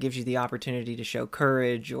 but that gives you the opportunity to show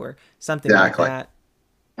courage or something Exactly. like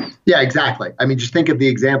that. Yeah, exactly. I mean, just think of the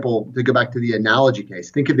example, to go back to the analogy case,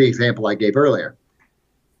 think of the example I gave earlier.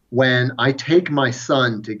 When I take my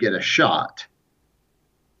son to get a shot,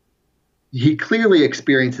 he clearly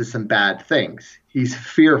experiences some bad things. He's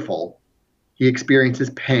fearful. He experiences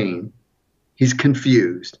pain. He's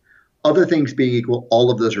confused. Other things being equal,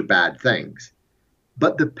 all of those are bad things.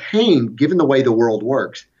 But the pain, given the way the world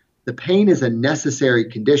works, the pain is a necessary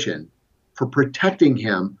condition for protecting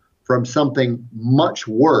him from something much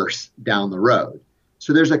worse down the road.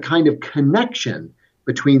 So there's a kind of connection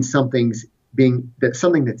between something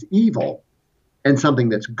that's evil and something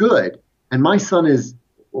that's good. And my son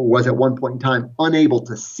was at one point in time unable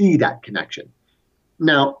to see that connection.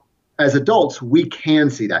 Now, as adults, we can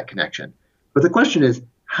see that connection. But the question is,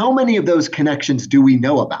 how many of those connections do we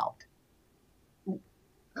know about?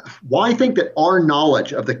 Why think that our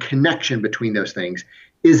knowledge of the connection between those things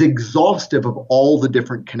is exhaustive of all the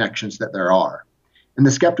different connections that there are? And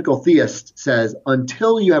the skeptical theist says,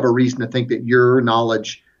 until you have a reason to think that your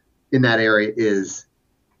knowledge in that area is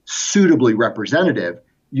suitably representative,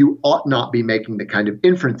 you ought not be making the kind of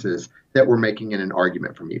inferences that we're making in an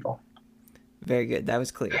argument from evil. Very good. That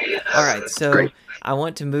was clear. All right. So Great. I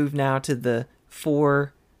want to move now to the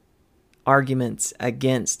 4 arguments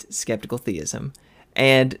against skeptical theism.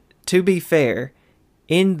 And to be fair,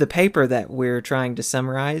 in the paper that we're trying to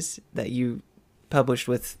summarize that you published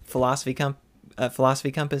with Philosophy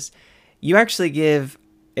Compass, you actually give,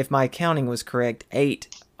 if my counting was correct, 8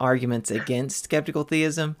 arguments against skeptical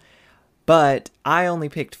theism. But I only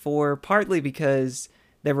picked 4, partly because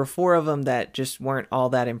there were 4 of them that just weren't all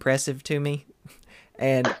that impressive to me.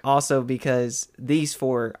 And also because these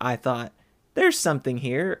 4, I thought, there's something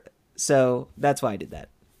here. So that's why I did that.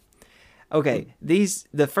 Okay,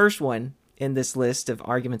 the first one in this list of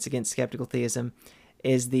arguments against skeptical theism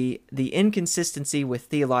is the inconsistency with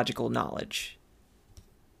theological knowledge.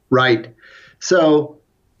 Right. So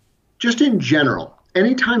just in general,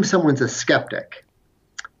 anytime someone's a skeptic,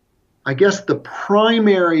 I guess the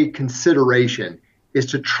primary consideration is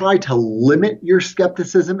to try to limit your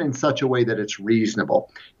skepticism in such a way that it's reasonable.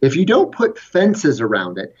 If you don't put fences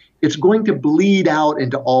around it, it's going to bleed out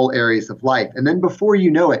into all areas of life. And then before you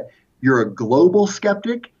know it, you're a global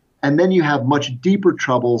skeptic And then you have much deeper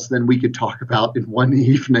troubles than we could talk about in one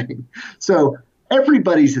evening. So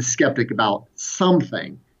everybody's a skeptic about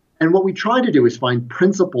something. And what we try to do is find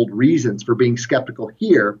principled reasons for being skeptical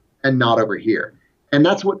here and not over here. And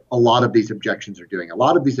that's what a lot of these objections are doing. A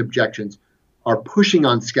lot of these objections are pushing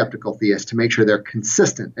on skeptical theists to make sure they're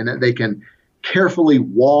consistent and that they can carefully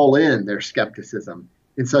wall in their skepticism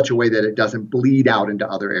in such a way that it doesn't bleed out into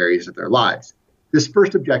other areas of their lives. This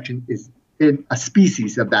first objection is in a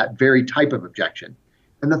species of that very type of objection.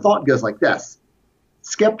 And the thought goes like this.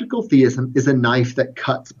 Skeptical theism is a knife that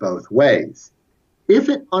cuts both ways. If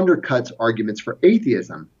it undercuts arguments for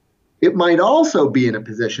atheism, it might also be in a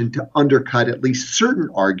position to undercut at least certain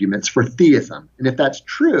arguments for theism. And if that's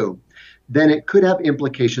true, then it could have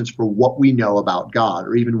implications for what we know about God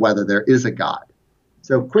or even whether there is a God.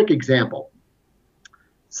 So, quick example.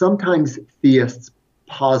 Sometimes theists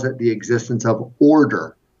posit the existence of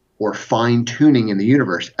order or fine-tuning in the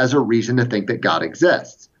universe as a reason to think that God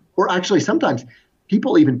exists. Or actually, sometimes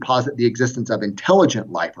people even posit the existence of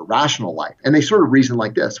intelligent life or rational life. And they sort of reason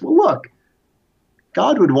like this. Well, look,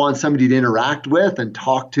 God would want somebody to interact with and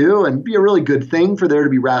talk to and be a really good thing for there to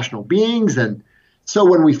be rational beings. And so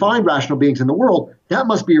when we find rational beings in the world, that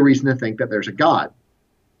must be a reason to think that there's a God.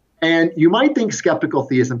 And you might think skeptical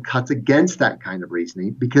theism cuts against that kind of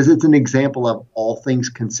reasoning because it's an example of all things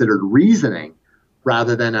considered reasoning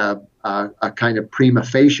rather than a kind of prima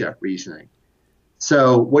facie reasoning.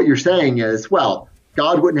 So what you're saying is, well,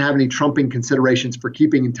 God wouldn't have any trumping considerations for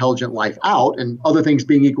keeping intelligent life out, and other things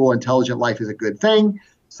being equal, intelligent life is a good thing.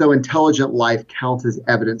 So intelligent life counts as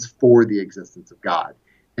evidence for the existence of God.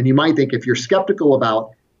 And you might think if you're skeptical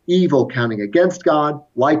about evil counting against God,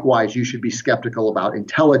 likewise, you should be skeptical about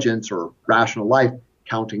intelligence or rational life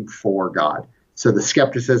counting for God. So the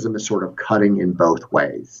skepticism is sort of cutting in both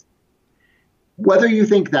ways. Whether you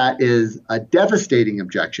think that is a devastating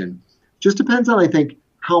objection just depends on, I think,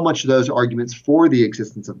 how much those arguments for the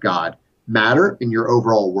existence of God matter in your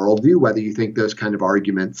overall worldview, whether you think those kind of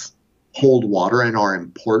arguments hold water and are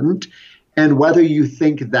important, and whether you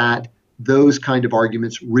think that those kind of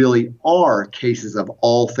arguments really are cases of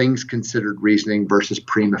all things considered reasoning versus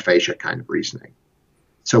prima facie kind of reasoning.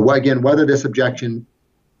 So again, whether this objection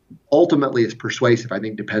ultimately is persuasive, I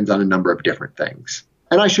think depends on a number of different things.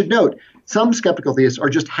 And I should note, some skeptical theists are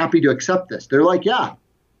just happy to accept this. They're like, yeah,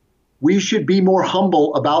 we should be more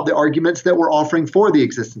humble about the arguments that we're offering for the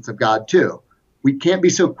existence of God too. We can't be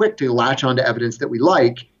so quick to latch onto evidence that we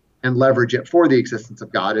like and leverage it for the existence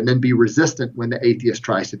of God and then be resistant when the atheist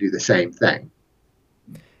tries to do the same thing.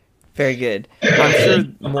 Very good. I'm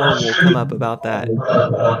sure more will come up about that.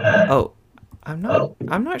 Oh, I'm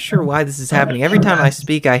not sure why this is happening. Every time I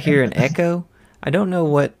speak, I hear an echo. I don't know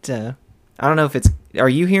what, I don't know if it's, are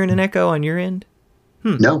you hearing an echo on your end?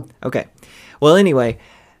 No. Okay. Well, anyway,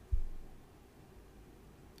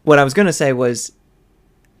 what I was going to say was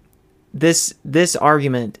this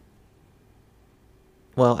argument.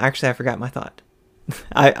 Well, actually, I forgot my thought.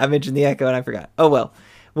 I mentioned the echo and I forgot. Oh, well,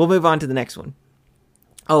 we'll move on to the next one.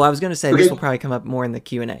 Oh, I was going to say this will probably come up more in the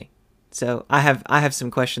Q&A. So I have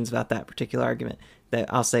some questions about that particular argument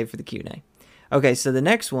that I'll save for the Q&A. Okay, so the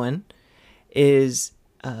next one is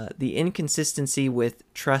the inconsistency with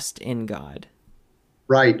trust in God.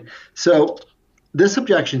 Right. So this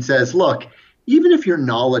objection says, look, even if your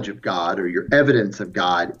knowledge of God or your evidence of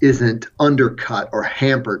God isn't undercut or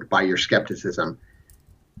hampered by your skepticism,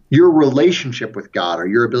 your relationship with God or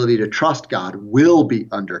your ability to trust God will be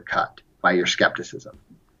undercut by your skepticism.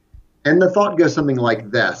 And the thought goes something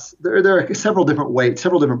like this. There are several different ways,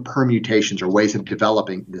 several different permutations or ways of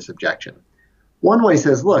developing this objection. One way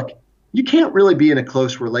says, look, you can't really be in a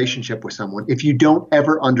close relationship with someone if you don't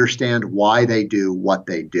ever understand why they do what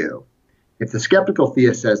they do. If the skeptical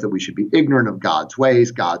theist says that we should be ignorant of God's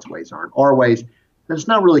ways aren't our ways, then it's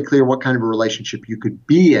not really clear what kind of a relationship you could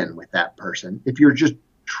be in with that person if you're just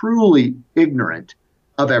truly ignorant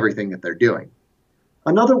of everything that they're doing.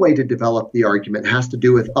 Another way to develop the argument has to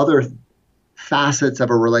do with other facets of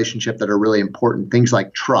a relationship that are really important, things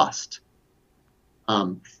like trust.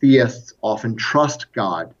 Theists often trust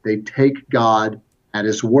God. They take God at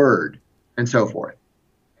his word and so forth.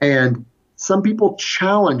 And some people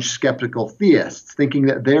challenge skeptical theists, thinking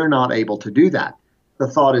that they're not able to do that. The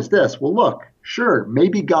thought is this, well, look, sure,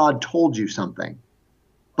 maybe God told you something,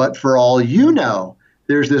 but for all you know,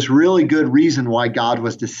 there's this really good reason why God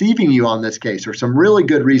was deceiving you on this case, or some really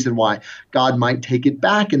good reason why God might take it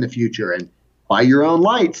back in the future. And by your own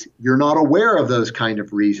lights, you're not aware of those kind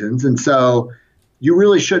of reasons. And so you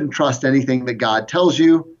really shouldn't trust anything that God tells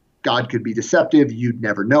you. God could be deceptive. You'd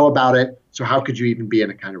never know about it. So how could you even be in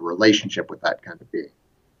a kind of relationship with that kind of being?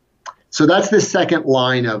 So that's the second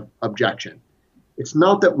line of objection. It's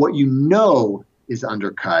not that what you know is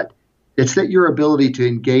undercut. It's that your ability to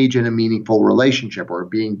engage in a meaningful relationship or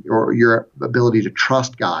your ability to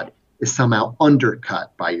trust God is somehow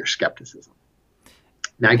undercut by your skepticism.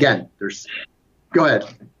 Now, again, go ahead.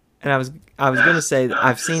 And I was going to say that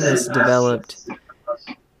I've seen this developed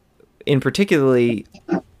in particularly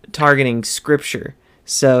targeting Scripture.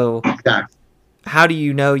 So how do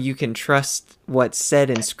you know you can trust what's said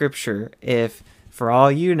in Scripture if, for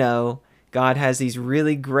all you know, God has these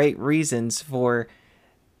really great reasons for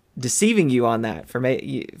deceiving you on that, for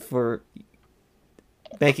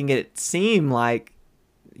making it seem like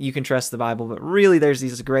you can trust the Bible, but really there's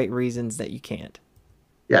these great reasons that you can't.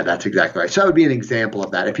 Yeah, that's exactly right. So that would be an example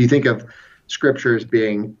of that. If you think of Scripture as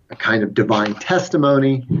being a kind of divine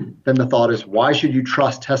testimony, then the thought is, why should you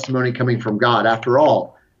trust testimony coming from God? After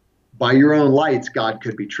all, by your own lights, God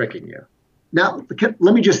could be tricking you. Now,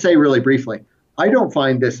 let me just say really briefly, I don't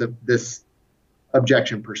find this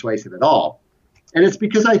objection persuasive at all. And it's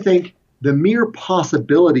because I think the mere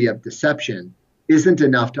possibility of deception isn't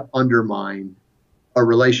enough to undermine a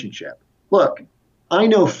relationship. Look, I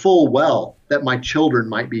know full well that my children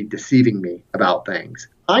might be deceiving me about things.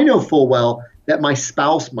 I know full well that my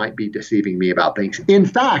spouse might be deceiving me about things. In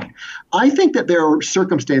fact, I think that there are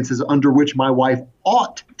circumstances under which my wife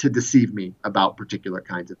ought to deceive me about particular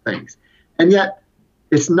kinds of things. And yet,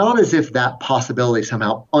 it's not as if that possibility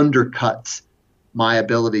somehow undercuts my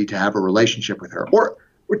ability to have a relationship with her. Or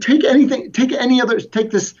take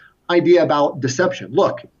this idea about deception.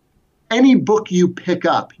 Look, any book you pick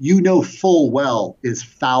up, you know full well is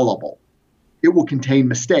fallible. It will contain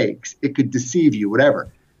mistakes. It could deceive you,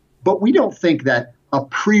 whatever. But we don't think that a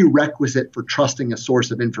prerequisite for trusting a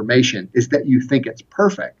source of information is that you think it's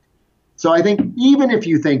perfect. So I think even if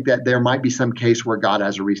you think that there might be some case where God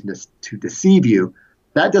has a reason to deceive you,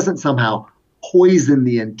 that doesn't somehow poison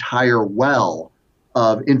the entire well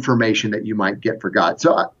of information that you might get for God.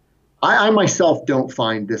 So I myself don't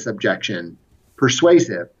find this objection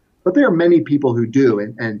persuasive, but there are many people who do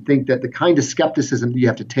and think that the kind of skepticism that you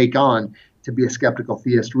have to take on to be a skeptical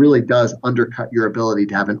theist really does undercut your ability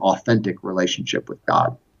to have an authentic relationship with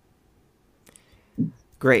God.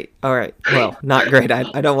 Great. All right. Well, not great.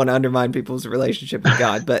 I don't want to undermine people's relationship with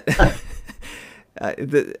God, but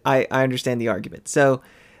I understand the argument. So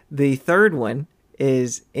the third one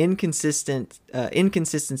is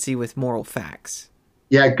inconsistency with moral facts.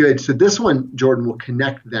 Yeah, good. So this one, Jordan, will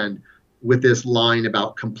connect then with this line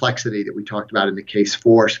about complexity that we talked about in the case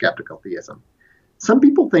for skeptical theism. Some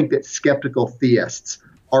people think that skeptical theists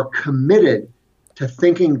are committed to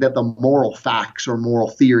thinking that the moral facts or moral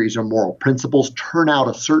theories or moral principles turn out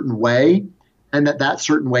a certain way and that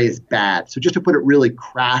certain way is bad. So just to put it really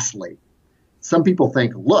crassly, some people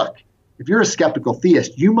think, look, if you're a skeptical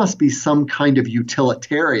theist, you must be some kind of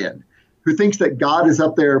utilitarian who thinks that God is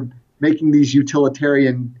up there making these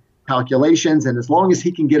utilitarian calculations, and as long as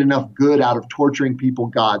he can get enough good out of torturing people,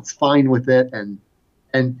 God's fine with it. And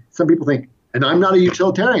some people think, and I'm not a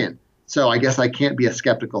utilitarian, so I guess I can't be a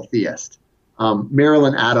skeptical theist.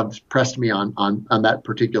 Marilyn Adams pressed me on that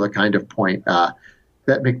particular kind of point,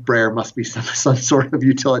 that McBrayer must be some sort of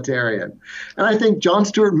utilitarian. And I think John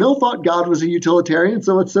Stuart Mill thought God was a utilitarian,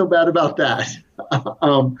 so what's so bad about that?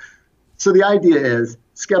 So the idea is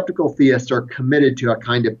skeptical theists are committed to a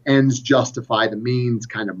kind of ends justify the means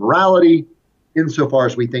kind of morality. Insofar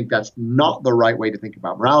as we think that's not the right way to think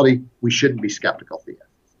about morality, we shouldn't be skeptical theists.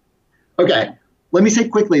 Okay, let me say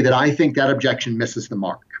quickly that I think that objection misses the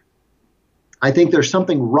mark. I think there's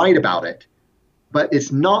something right about it, but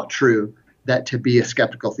it's not true that to be a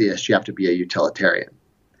skeptical theist, you have to be a utilitarian.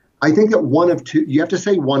 I think that you have to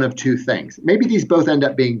say one of two things. Maybe these both end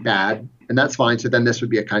up being bad, and that's fine. So then this would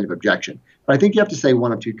be a kind of objection. But I think you have to say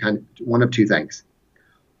one of two things.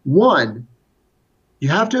 One, you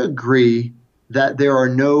have to agree that there are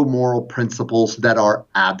no moral principles that are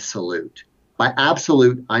absolute. By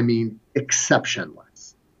absolute, I mean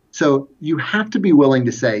exceptionless. So you have to be willing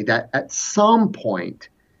to say that at some point,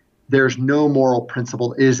 there's no moral principle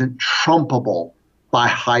that isn't trumpable by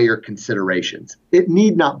higher considerations. It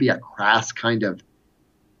need not be a crass kind of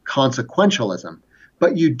consequentialism,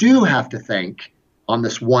 but you do have to think on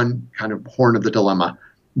this one kind of horn of the dilemma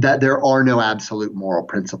that there are no absolute moral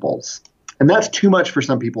principles. And that's too much for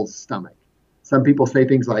some people's stomach. Some people say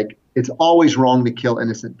things like, it's always wrong to kill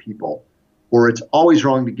innocent people, or it's always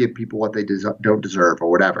wrong to give people what they don't deserve, or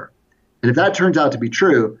whatever. And if that turns out to be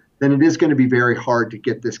true, then it is going to be very hard to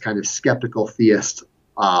get this kind of skeptical theist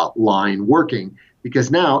line working,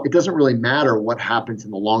 because now it doesn't really matter what happens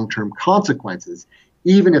in the long-term consequences.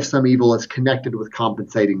 Even if some evil is connected with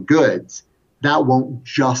compensating goods, that won't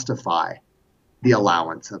justify the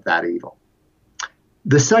allowance of that evil.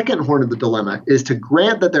 The second horn of the dilemma is to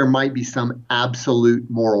grant that there might be some absolute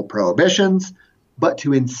moral prohibitions, but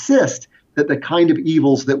to insist that the kind of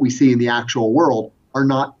evils that we see in the actual world are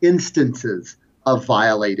not instances of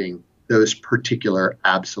violating those particular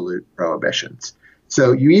absolute prohibitions.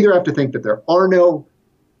 So you either have to think that there are no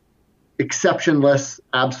exceptionless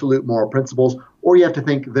absolute moral principles, or you have to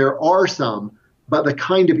think there are some, but the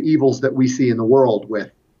kind of evils that we see in the world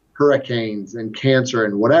with hurricanes and cancer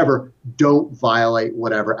and whatever don't violate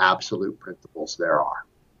whatever absolute principles there are.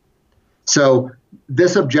 So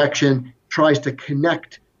this objection tries to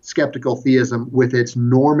connect skeptical theism with its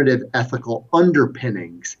normative ethical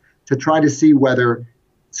underpinnings to try to see whether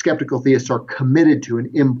skeptical theists are committed to an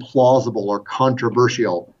implausible or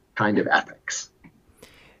controversial kind of ethics.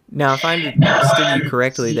 Now, if I understood you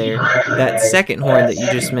correctly there, that second horn that you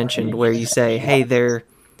just mentioned, where you say, hey,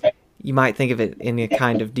 you might think of it in a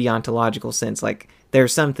kind of deontological sense, like there are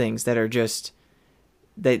some things that are just,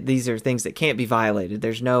 that these are things that can't be violated.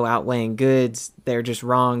 There's no outweighing goods. They're just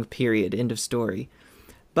wrong, period, end of story.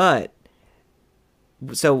 But,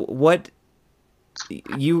 so what,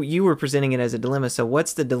 you were presenting it as a dilemma, so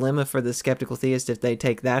what's the dilemma for the skeptical theist if they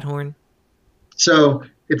take that horn? So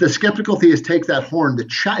if the skeptical theist takes that horn,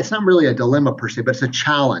 it's not really a dilemma per se, but it's a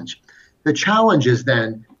challenge. The challenge is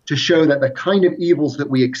then to show that the kind of evils that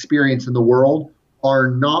we experience in the world are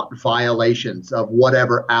not violations of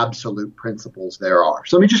whatever absolute principles there are.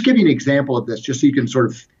 So let me just give you an example of this, just so you can sort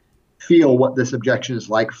of feel what this objection is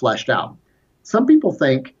like fleshed out. Some people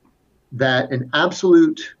think that an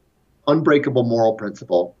absolute unbreakable moral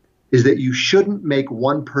principle is that you shouldn't make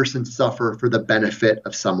one person suffer for the benefit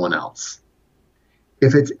of someone else.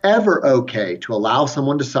 If it's ever okay to allow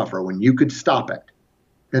someone to suffer when you could stop it,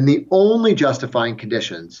 then the only justifying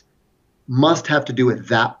conditions must have to do with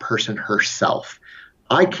that person herself.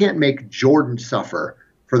 I can't make Jordan suffer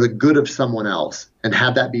for the good of someone else and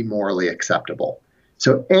have that be morally acceptable.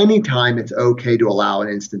 So anytime it's okay to allow an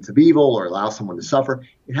instance of evil or allow someone to suffer,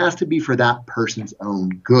 it has to be for that person's own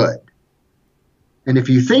good. And if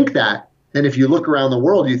you think that, then if you look around the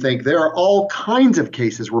world, you think there are all kinds of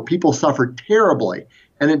cases where people suffer terribly,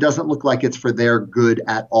 and it doesn't look like it's for their good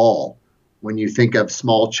at all. When you think of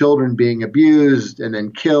small children being abused and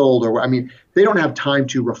then killed, or, they don't have time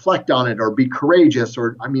to reflect on it or be courageous,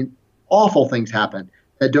 or, awful things happen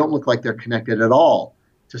that don't look like they're connected at all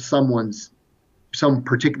to some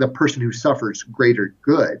particular person who suffers greater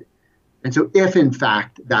good. And so if in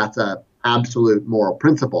fact that's an absolute moral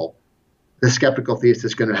principle, the skeptical theist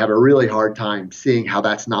is going to have a really hard time seeing how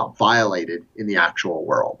that's not violated in the actual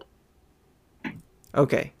world.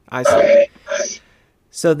 Okay, I see.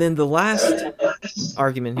 So then the last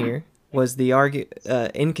argument here was the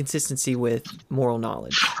inconsistency with moral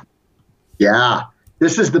knowledge. Yeah,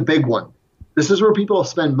 this is the big one. This is where people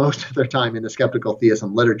spend most of their time in the skeptical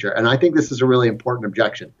theism literature, and I think this is a really important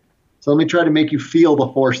objection. So let me try to make you feel the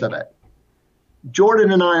force of it.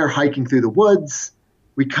 Jordan and I are hiking through the woods.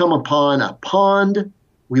 We come upon a pond.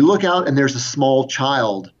 We look out, and there's a small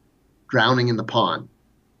child drowning in the pond.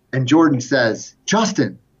 And Jordan says,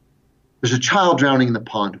 Justin, there's a child drowning in the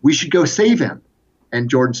pond. We should go save him. And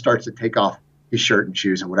Jordan starts to take off his shirt and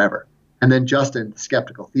shoes and whatever. And then Justin, the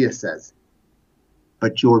skeptical theist, says,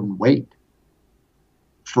 but Jordan, wait.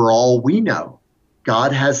 For all we know,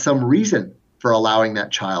 God has some reason for allowing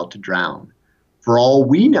that child to drown. For all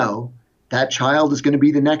we know, that child is going to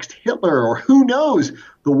be the next Hitler, or who knows?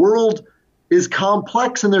 The world is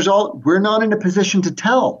complex, and we're not in a position to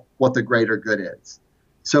tell what the greater good is.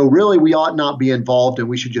 So really, we ought not be involved, and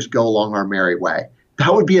we should just go along our merry way.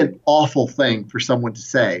 That would be an awful thing for someone to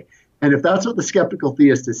say. And if that's what the skeptical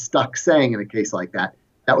theist is stuck saying in a case like that,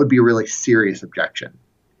 that would be a really serious objection.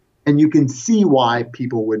 And you can see why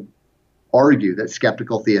people would argue that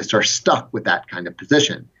skeptical theists are stuck with that kind of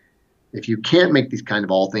position. If you can't make these kind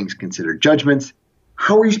of all things considered judgments,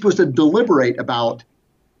 how are you supposed to deliberate about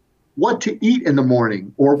what to eat in the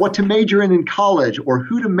morning, or what to major in college, or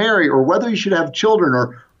who to marry, or whether you should have children,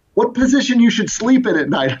 or what position you should sleep in at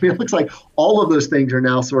night? It looks like all of those things are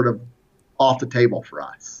now sort of off the table for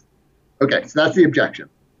us. Okay, so that's the objection.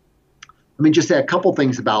 Let me just say a couple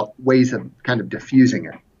things about ways of kind of diffusing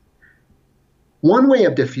it. One way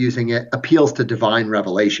of diffusing it appeals to divine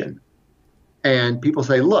revelation. And people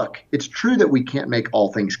say, look, it's true that we can't make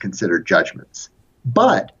all things considered judgments,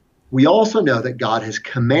 but we also know that God has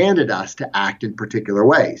commanded us to act in particular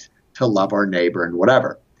ways, to love our neighbor and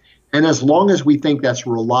whatever. And as long as we think that's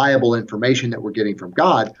reliable information that we're getting from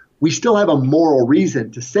God, we still have a moral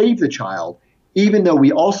reason to save the child, even though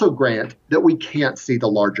we also grant that we can't see the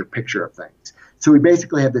larger picture of things. So we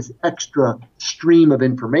basically have this extra stream of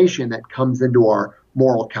information that comes into our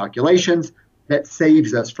moral calculations that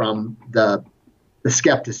saves us from the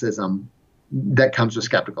skepticism that comes with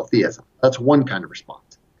skeptical theism. That's one kind of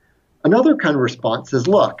response. Another kind of response is,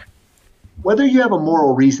 look, whether you have a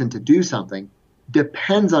moral reason to do something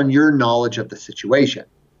depends on your knowledge of the situation.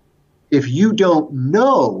 If you don't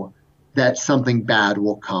know that something bad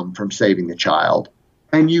will come from saving the child,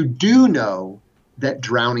 and you do know that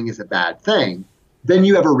drowning is a bad thing, then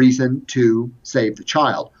you have a reason to save the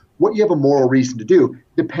child. What you have a moral reason to do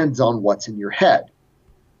depends on what's in your head.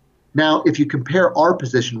 Now, if you compare our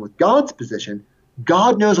position with God's position,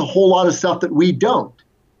 God knows a whole lot of stuff that we don't.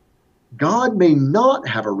 God may not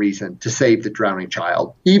have a reason to save the drowning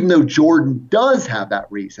child, even though Jordan does have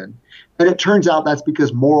that reason. And it turns out that's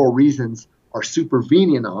because moral reasons are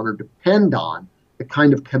supervenient on or depend on the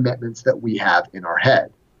kind of commitments that we have in our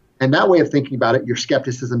head. And that way of thinking about it, your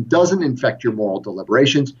skepticism doesn't infect your moral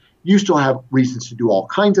deliberations. You still have reasons to do all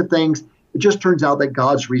kinds of things. It just turns out that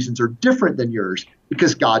God's reasons are different than yours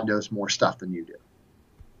because God knows more stuff than you do.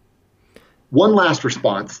 One last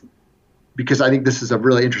response, because I think this is a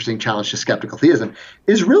really interesting challenge to skeptical theism,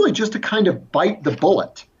 is really just to kind of bite the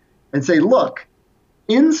bullet and say, look,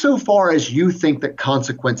 insofar as you think that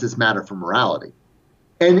consequences matter for morality,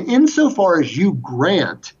 and insofar as you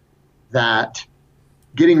grant that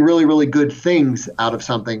getting really, really good things out of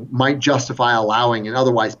something might justify allowing an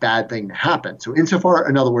otherwise bad thing to happen. So insofar,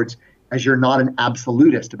 in other words, as you're not an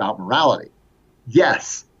absolutist about morality,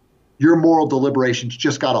 yes, your moral deliberations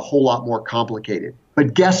just got a whole lot more complicated.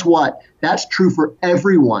 But guess what? That's true for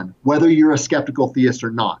everyone, whether you're a skeptical theist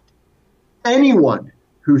or not. Anyone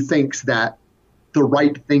who thinks that the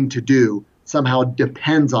right thing to do somehow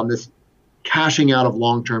depends on this cashing out of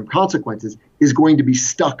long-term consequences is going to be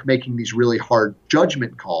stuck making these really hard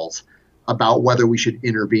judgment calls about whether we should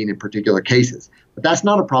intervene in particular cases. But that's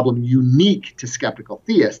not a problem unique to skeptical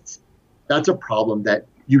theists. That's a problem that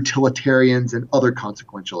utilitarians and other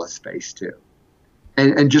consequentialists face too.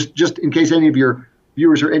 And just in case any of your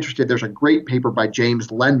viewers are interested, there's a great paper by James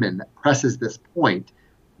Lenman that presses this point,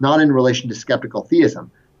 not in relation to skeptical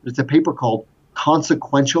theism, but it's a paper called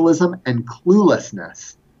Consequentialism and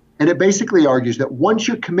Cluelessness. And it basically argues that once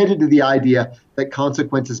you're committed to the idea that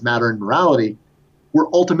consequences matter in morality, we're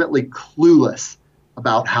ultimately clueless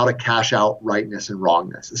about how to cash out rightness and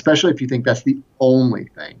wrongness, especially if you think that's the only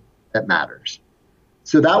thing that matters.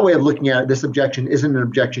 So that way of looking at it, this objection isn't an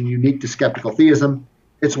objection unique to skeptical theism.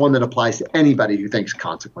 It's one that applies to anybody who thinks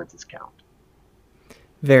consequences count.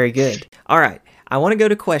 Very good. All right. I want to go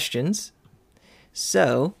to questions.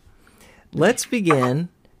 So let's begin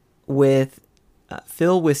with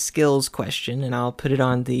Phil with Skills question, and I'll put it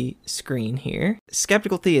on the screen here.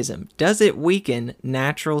 Skeptical theism, does it weaken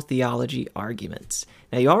natural theology arguments?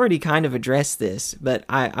 Now, you already kind of addressed this, but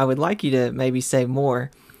I would like you to maybe say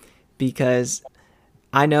more, because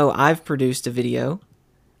I know I've produced a video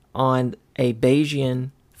on a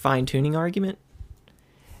Bayesian fine-tuning argument,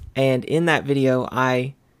 and in that video,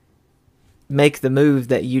 I make the move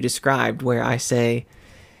that you described, where I say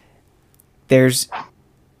there's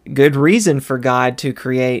good reason for God to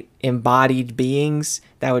create embodied beings.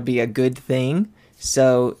 That would be a good thing.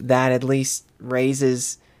 So that at least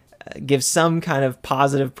gives some kind of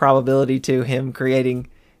positive probability to him creating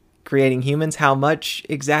humans. How much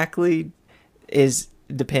exactly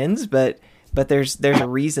depends, but there's a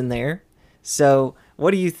reason there. So what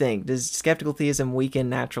do you think? Does skeptical theism weaken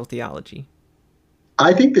natural theology?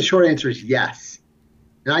 I think the short answer is yes.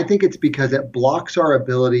 And I think it's because it blocks our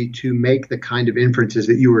ability to make the kind of inferences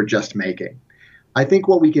that you were just making. I think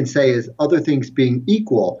what we can say is, other things being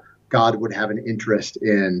equal, God would have an interest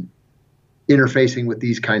in interfacing with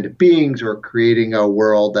these kind of beings or creating a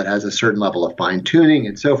world that has a certain level of fine-tuning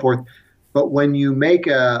and so forth. But when you make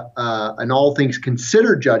an all things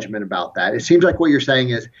considered judgment about that, it seems like what you're saying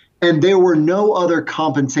is, and there were no other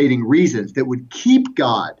compensating reasons that would keep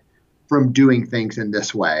God from doing things in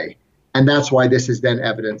this way, and that's why this is then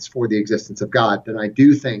evidence for the existence of God, then I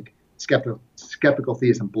do think skeptical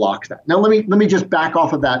theism blocks that. Now, let me just back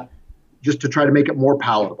off of that just to try to make it more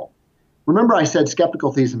palatable. Remember, I said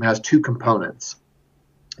skeptical theism has two components.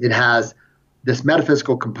 It has this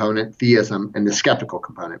metaphysical component, theism, and the skeptical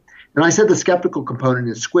component. And I said the skeptical component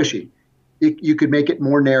is squishy. You could make it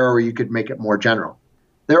more narrow or you could make it more general.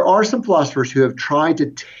 There are some philosophers who have tried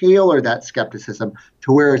to tailor that skepticism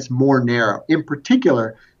to where it's more narrow. In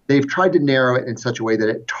particular, they've tried to narrow it in such a way that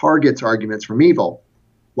it targets arguments from evil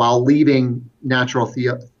while leaving natural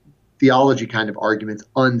theology kind of arguments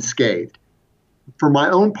unscathed. For my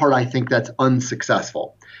own part, I think that's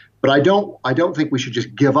unsuccessful. But I don't think we should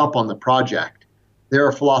just give up on the project There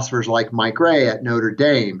are philosophers like McBrayer at Notre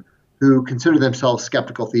Dame who consider themselves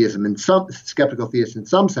skeptical theists in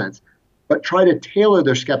some sense, but try to tailor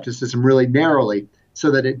their skepticism really narrowly so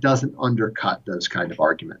that it doesn't undercut those kind of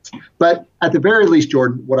arguments. But at the very least,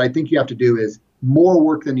 Jordan, what I think you have to do is more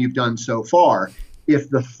work than you've done so far. If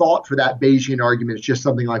the thought for that Bayesian argument is just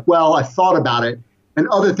something like, well, I thought about it, and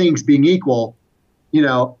other things being equal,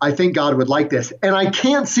 I think God would like this. And I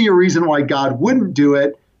can't see a reason why God wouldn't do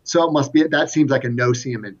it. So it must be, that seems like a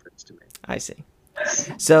no-seum inference to me. I see.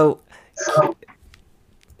 So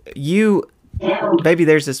maybe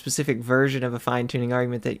there's a specific version of a fine-tuning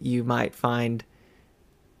argument that you might find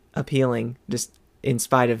appealing just in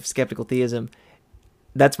spite of skeptical theism.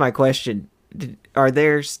 That's my question. Are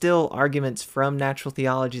there still arguments from natural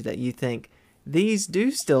theology that you think these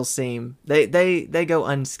do still seem, they go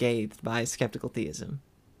unscathed by skeptical theism?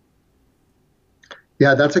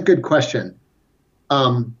 Yeah, that's a good question.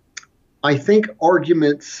 I think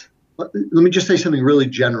arguments, let me just say something really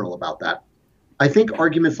general about that. I think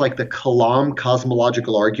arguments like the Kalam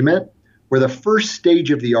cosmological argument, where the first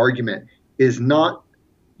stage of the argument is not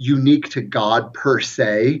unique to God per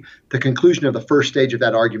se. The conclusion of the first stage of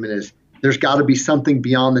that argument is there's got to be something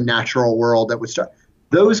beyond the natural world that would start.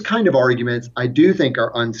 Those kind of arguments, I do think,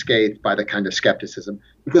 are unscathed by the kind of skepticism,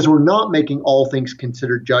 because we're not making all things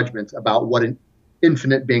considered judgments about what an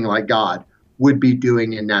infinite being like God would be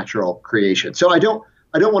doing in natural creation. So I don't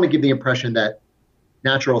want to give the impression that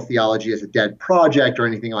natural theology is a dead project or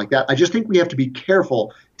anything like that. I just think we have to be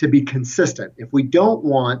careful to be consistent. If we don't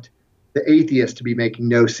want the atheist to be making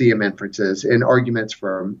no-seum inferences in arguments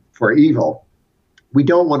for evil, we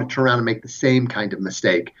don't want to turn around and make the same kind of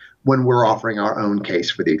mistake when we're offering our own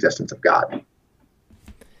case for the existence of God.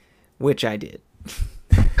 Which I did.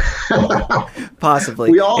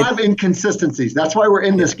 Possibly. We all have inconsistencies. That's why we're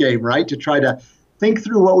in this game, right? To try to think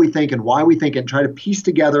through what we think and why we think and try to piece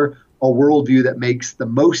together a worldview that makes the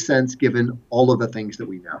most sense given all of the things that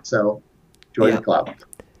we know. So join the club.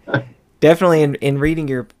 Definitely in reading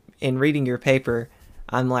your paper,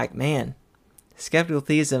 I'm like, man, skeptical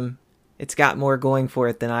theism, it's got more going for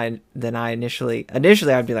it than I initially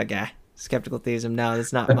I'd be like, skeptical theism, no,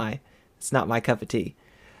 it's not my cup of tea.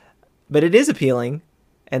 But it is appealing,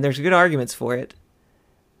 and there's good arguments for it.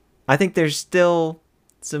 I think there's still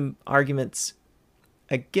some arguments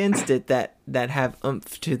against it that have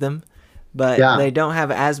oomph to them, but they don't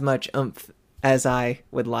have as much oomph as I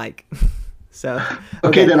would like. So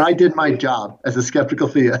okay, then I did my job as a skeptical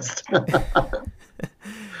theist.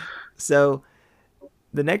 So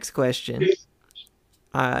the next question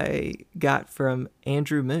I got from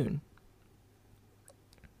Andrew Moon.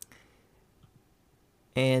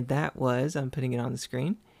 And that was, I'm putting it on the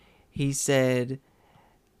screen. He said,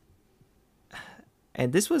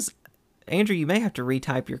 and this was, Andrew, you may have to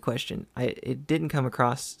retype your question. It didn't come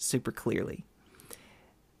across super clearly.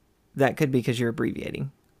 That could be because you're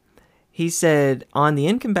abbreviating. He said, on the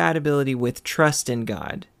incompatibility with trust in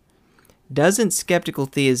God, doesn't skeptical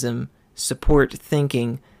theism support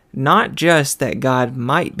thinking not just that God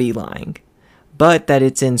might be lying, but that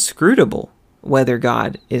it's inscrutable whether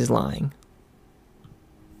God is lying?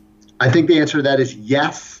 I think the answer to that is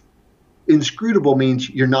yes. Inscrutable means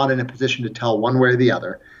you're not in a position to tell one way or the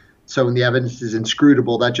other. So when the evidence is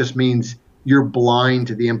inscrutable, that just means you're blind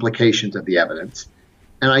to the implications of the evidence.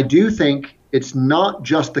 And I do think it's not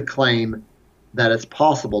just the claim that it's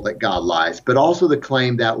possible that God lies, but also the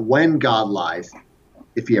claim that when God lies,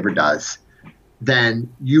 if he ever does,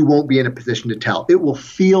 then you won't be in a position to tell. It will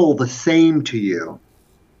feel the same to you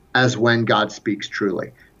as when God speaks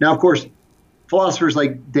truly. Now, of course, philosophers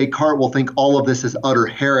like Descartes will think all of this is utter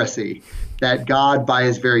heresy, that God, by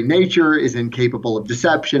his very nature, is incapable of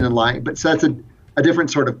deception and lying. But so that's a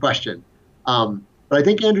different sort of question. But I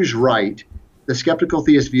think Andrew's right. The skeptical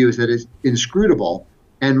theist view is that it's inscrutable.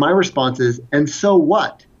 And my response is, and so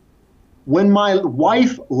what? When my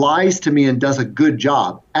wife lies to me and does a good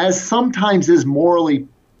job, as sometimes is morally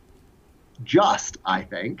just, I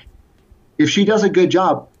think, if she does a good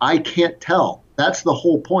job, I can't tell. That's the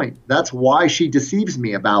whole point. That's why she deceives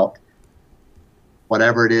me about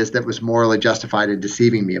whatever it is that was morally justified in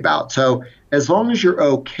deceiving me about. So as long as you're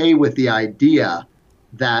okay with the idea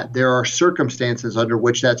that there are circumstances under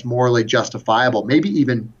which that's morally justifiable, maybe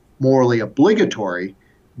even morally obligatory,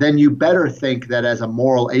 then you better think that as a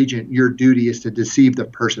moral agent, your duty is to deceive the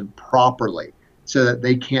person properly so that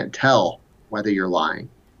they can't tell whether you're lying.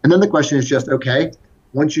 And then the question is just, okay,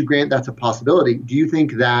 once you grant that's a possibility, do you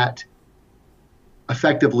think that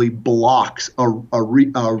effectively blocks a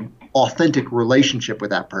authentic relationship with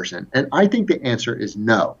that person? And I think the answer is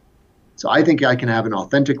no. So I think I can have an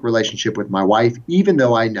authentic relationship with my wife, even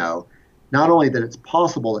though I know not only that it's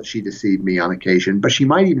possible that she deceived me on occasion, but she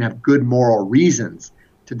might even have good moral reasons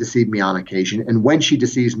to deceive me on occasion. And when she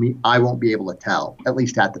deceives me, I won't be able to tell, at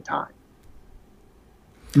least at the time.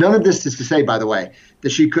 None of this is to say, by the way,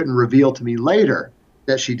 that she couldn't reveal to me later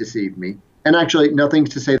that she deceived me. And actually, nothing's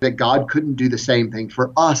to say that God couldn't do the same thing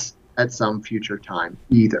for us at some future time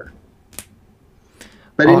either.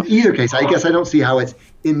 But in either case, I guess I don't see how it's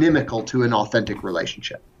inimical to an authentic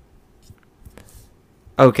relationship.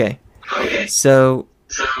 Okay. So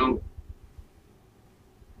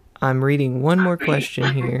I'm reading one more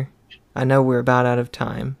question here. I know we're about out of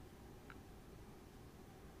time.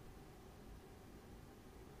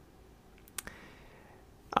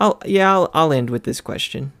 I'll end with this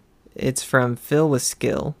question. It's from Phil with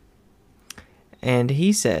Skill. And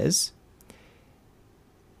he says,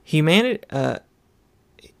 however,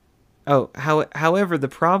 the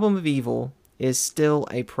problem of evil is still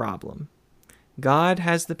a problem. God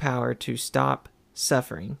has the power to stop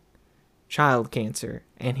suffering, child cancer,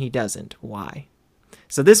 and he doesn't. Why?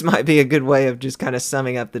 So this might be a good way of just kind of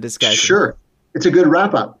summing up the discussion. Sure. It's a good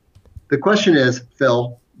wrap up. The question is,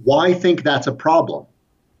 Phil, why think that's a problem?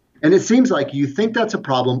 And it seems like you think that's a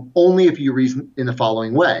problem only if you reason in the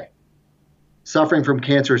following way. Suffering from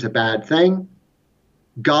cancer is a bad thing.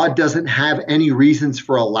 God doesn't have any reasons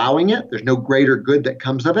for allowing it. There's no greater good that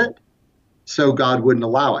comes of it. So God wouldn't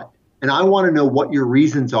allow it. And I want to know what your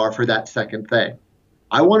reasons are for that second thing.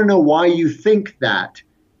 I want to know why you think that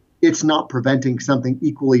it's not preventing something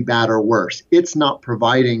equally bad or worse. It's not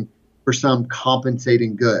providing for some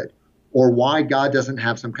compensating good, or why God doesn't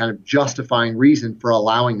have some kind of justifying reason for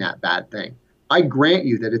allowing that bad thing. I grant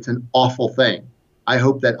you that it's an awful thing. I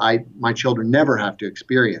hope that my children never have to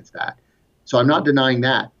experience that. So I'm not denying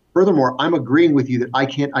that. Furthermore, I'm agreeing with you that I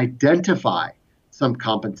can't identify some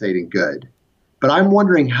compensating good. But I'm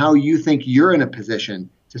wondering how you think you're in a position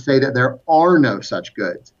to say that there are no such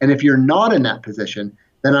goods. And if you're not in that position,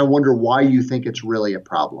 then I wonder why you think it's really a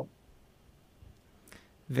problem.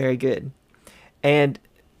 Very good. And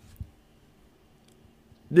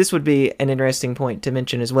this would be an interesting point to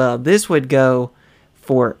mention as well. This would go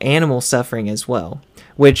for animal suffering as well,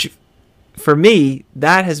 which for me,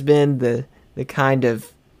 that has been the kind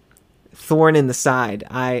of thorn in the side.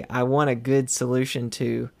 I want a good solution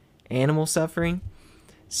to animal suffering.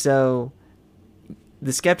 So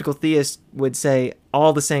the skeptical theist would say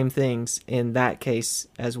all the same things in that case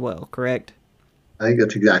as well, correct? I think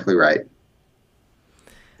that's exactly right.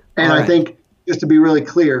 And right. I think, just to be really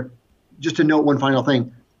clear, just to note one final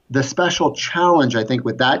thing, the special challenge, I think,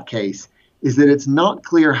 with that case is that it's not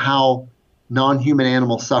clear how non-human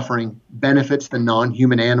animal suffering benefits the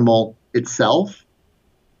non-human animal itself.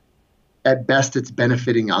 At best, it's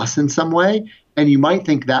benefiting us in some way. And you might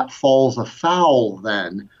think that falls afoul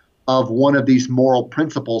then of one of these moral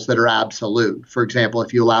principles that are absolute. For example,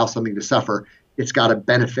 if you allow something to suffer, it's got to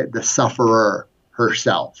benefit the sufferer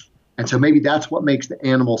herself. And so maybe that's what makes the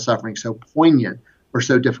animal suffering so poignant or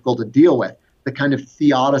so difficult to deal with. The kind of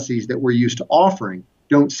theodicies that we're used to offering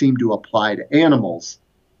don't seem to apply to animals.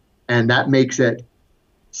 And that makes it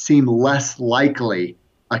seem less likely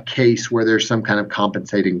a case where there's some kind of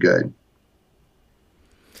compensating good.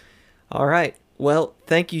 All right. Well,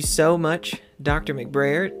 thank you so much, Dr.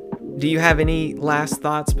 McBrayer. Do you have any last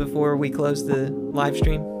thoughts before we close the live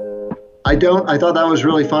stream? I don't. I thought that was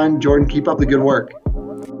really fun. Jordan, keep up the good work.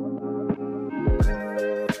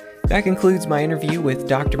 That concludes my interview with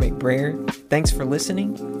Dr. McBrayer. Thanks for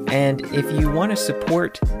listening. And if you want to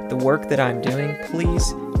support the work that I'm doing,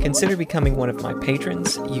 please consider becoming one of my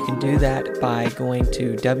patrons. You can do that by going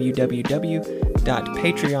to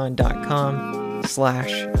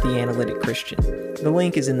www.patreon.com/theanalyticchristian. The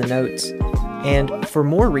link is in the notes. And for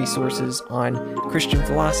more resources on Christian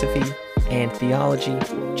philosophy and theology,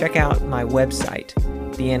 check out my website,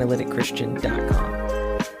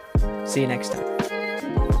 theanalyticchristian.com. See you next time.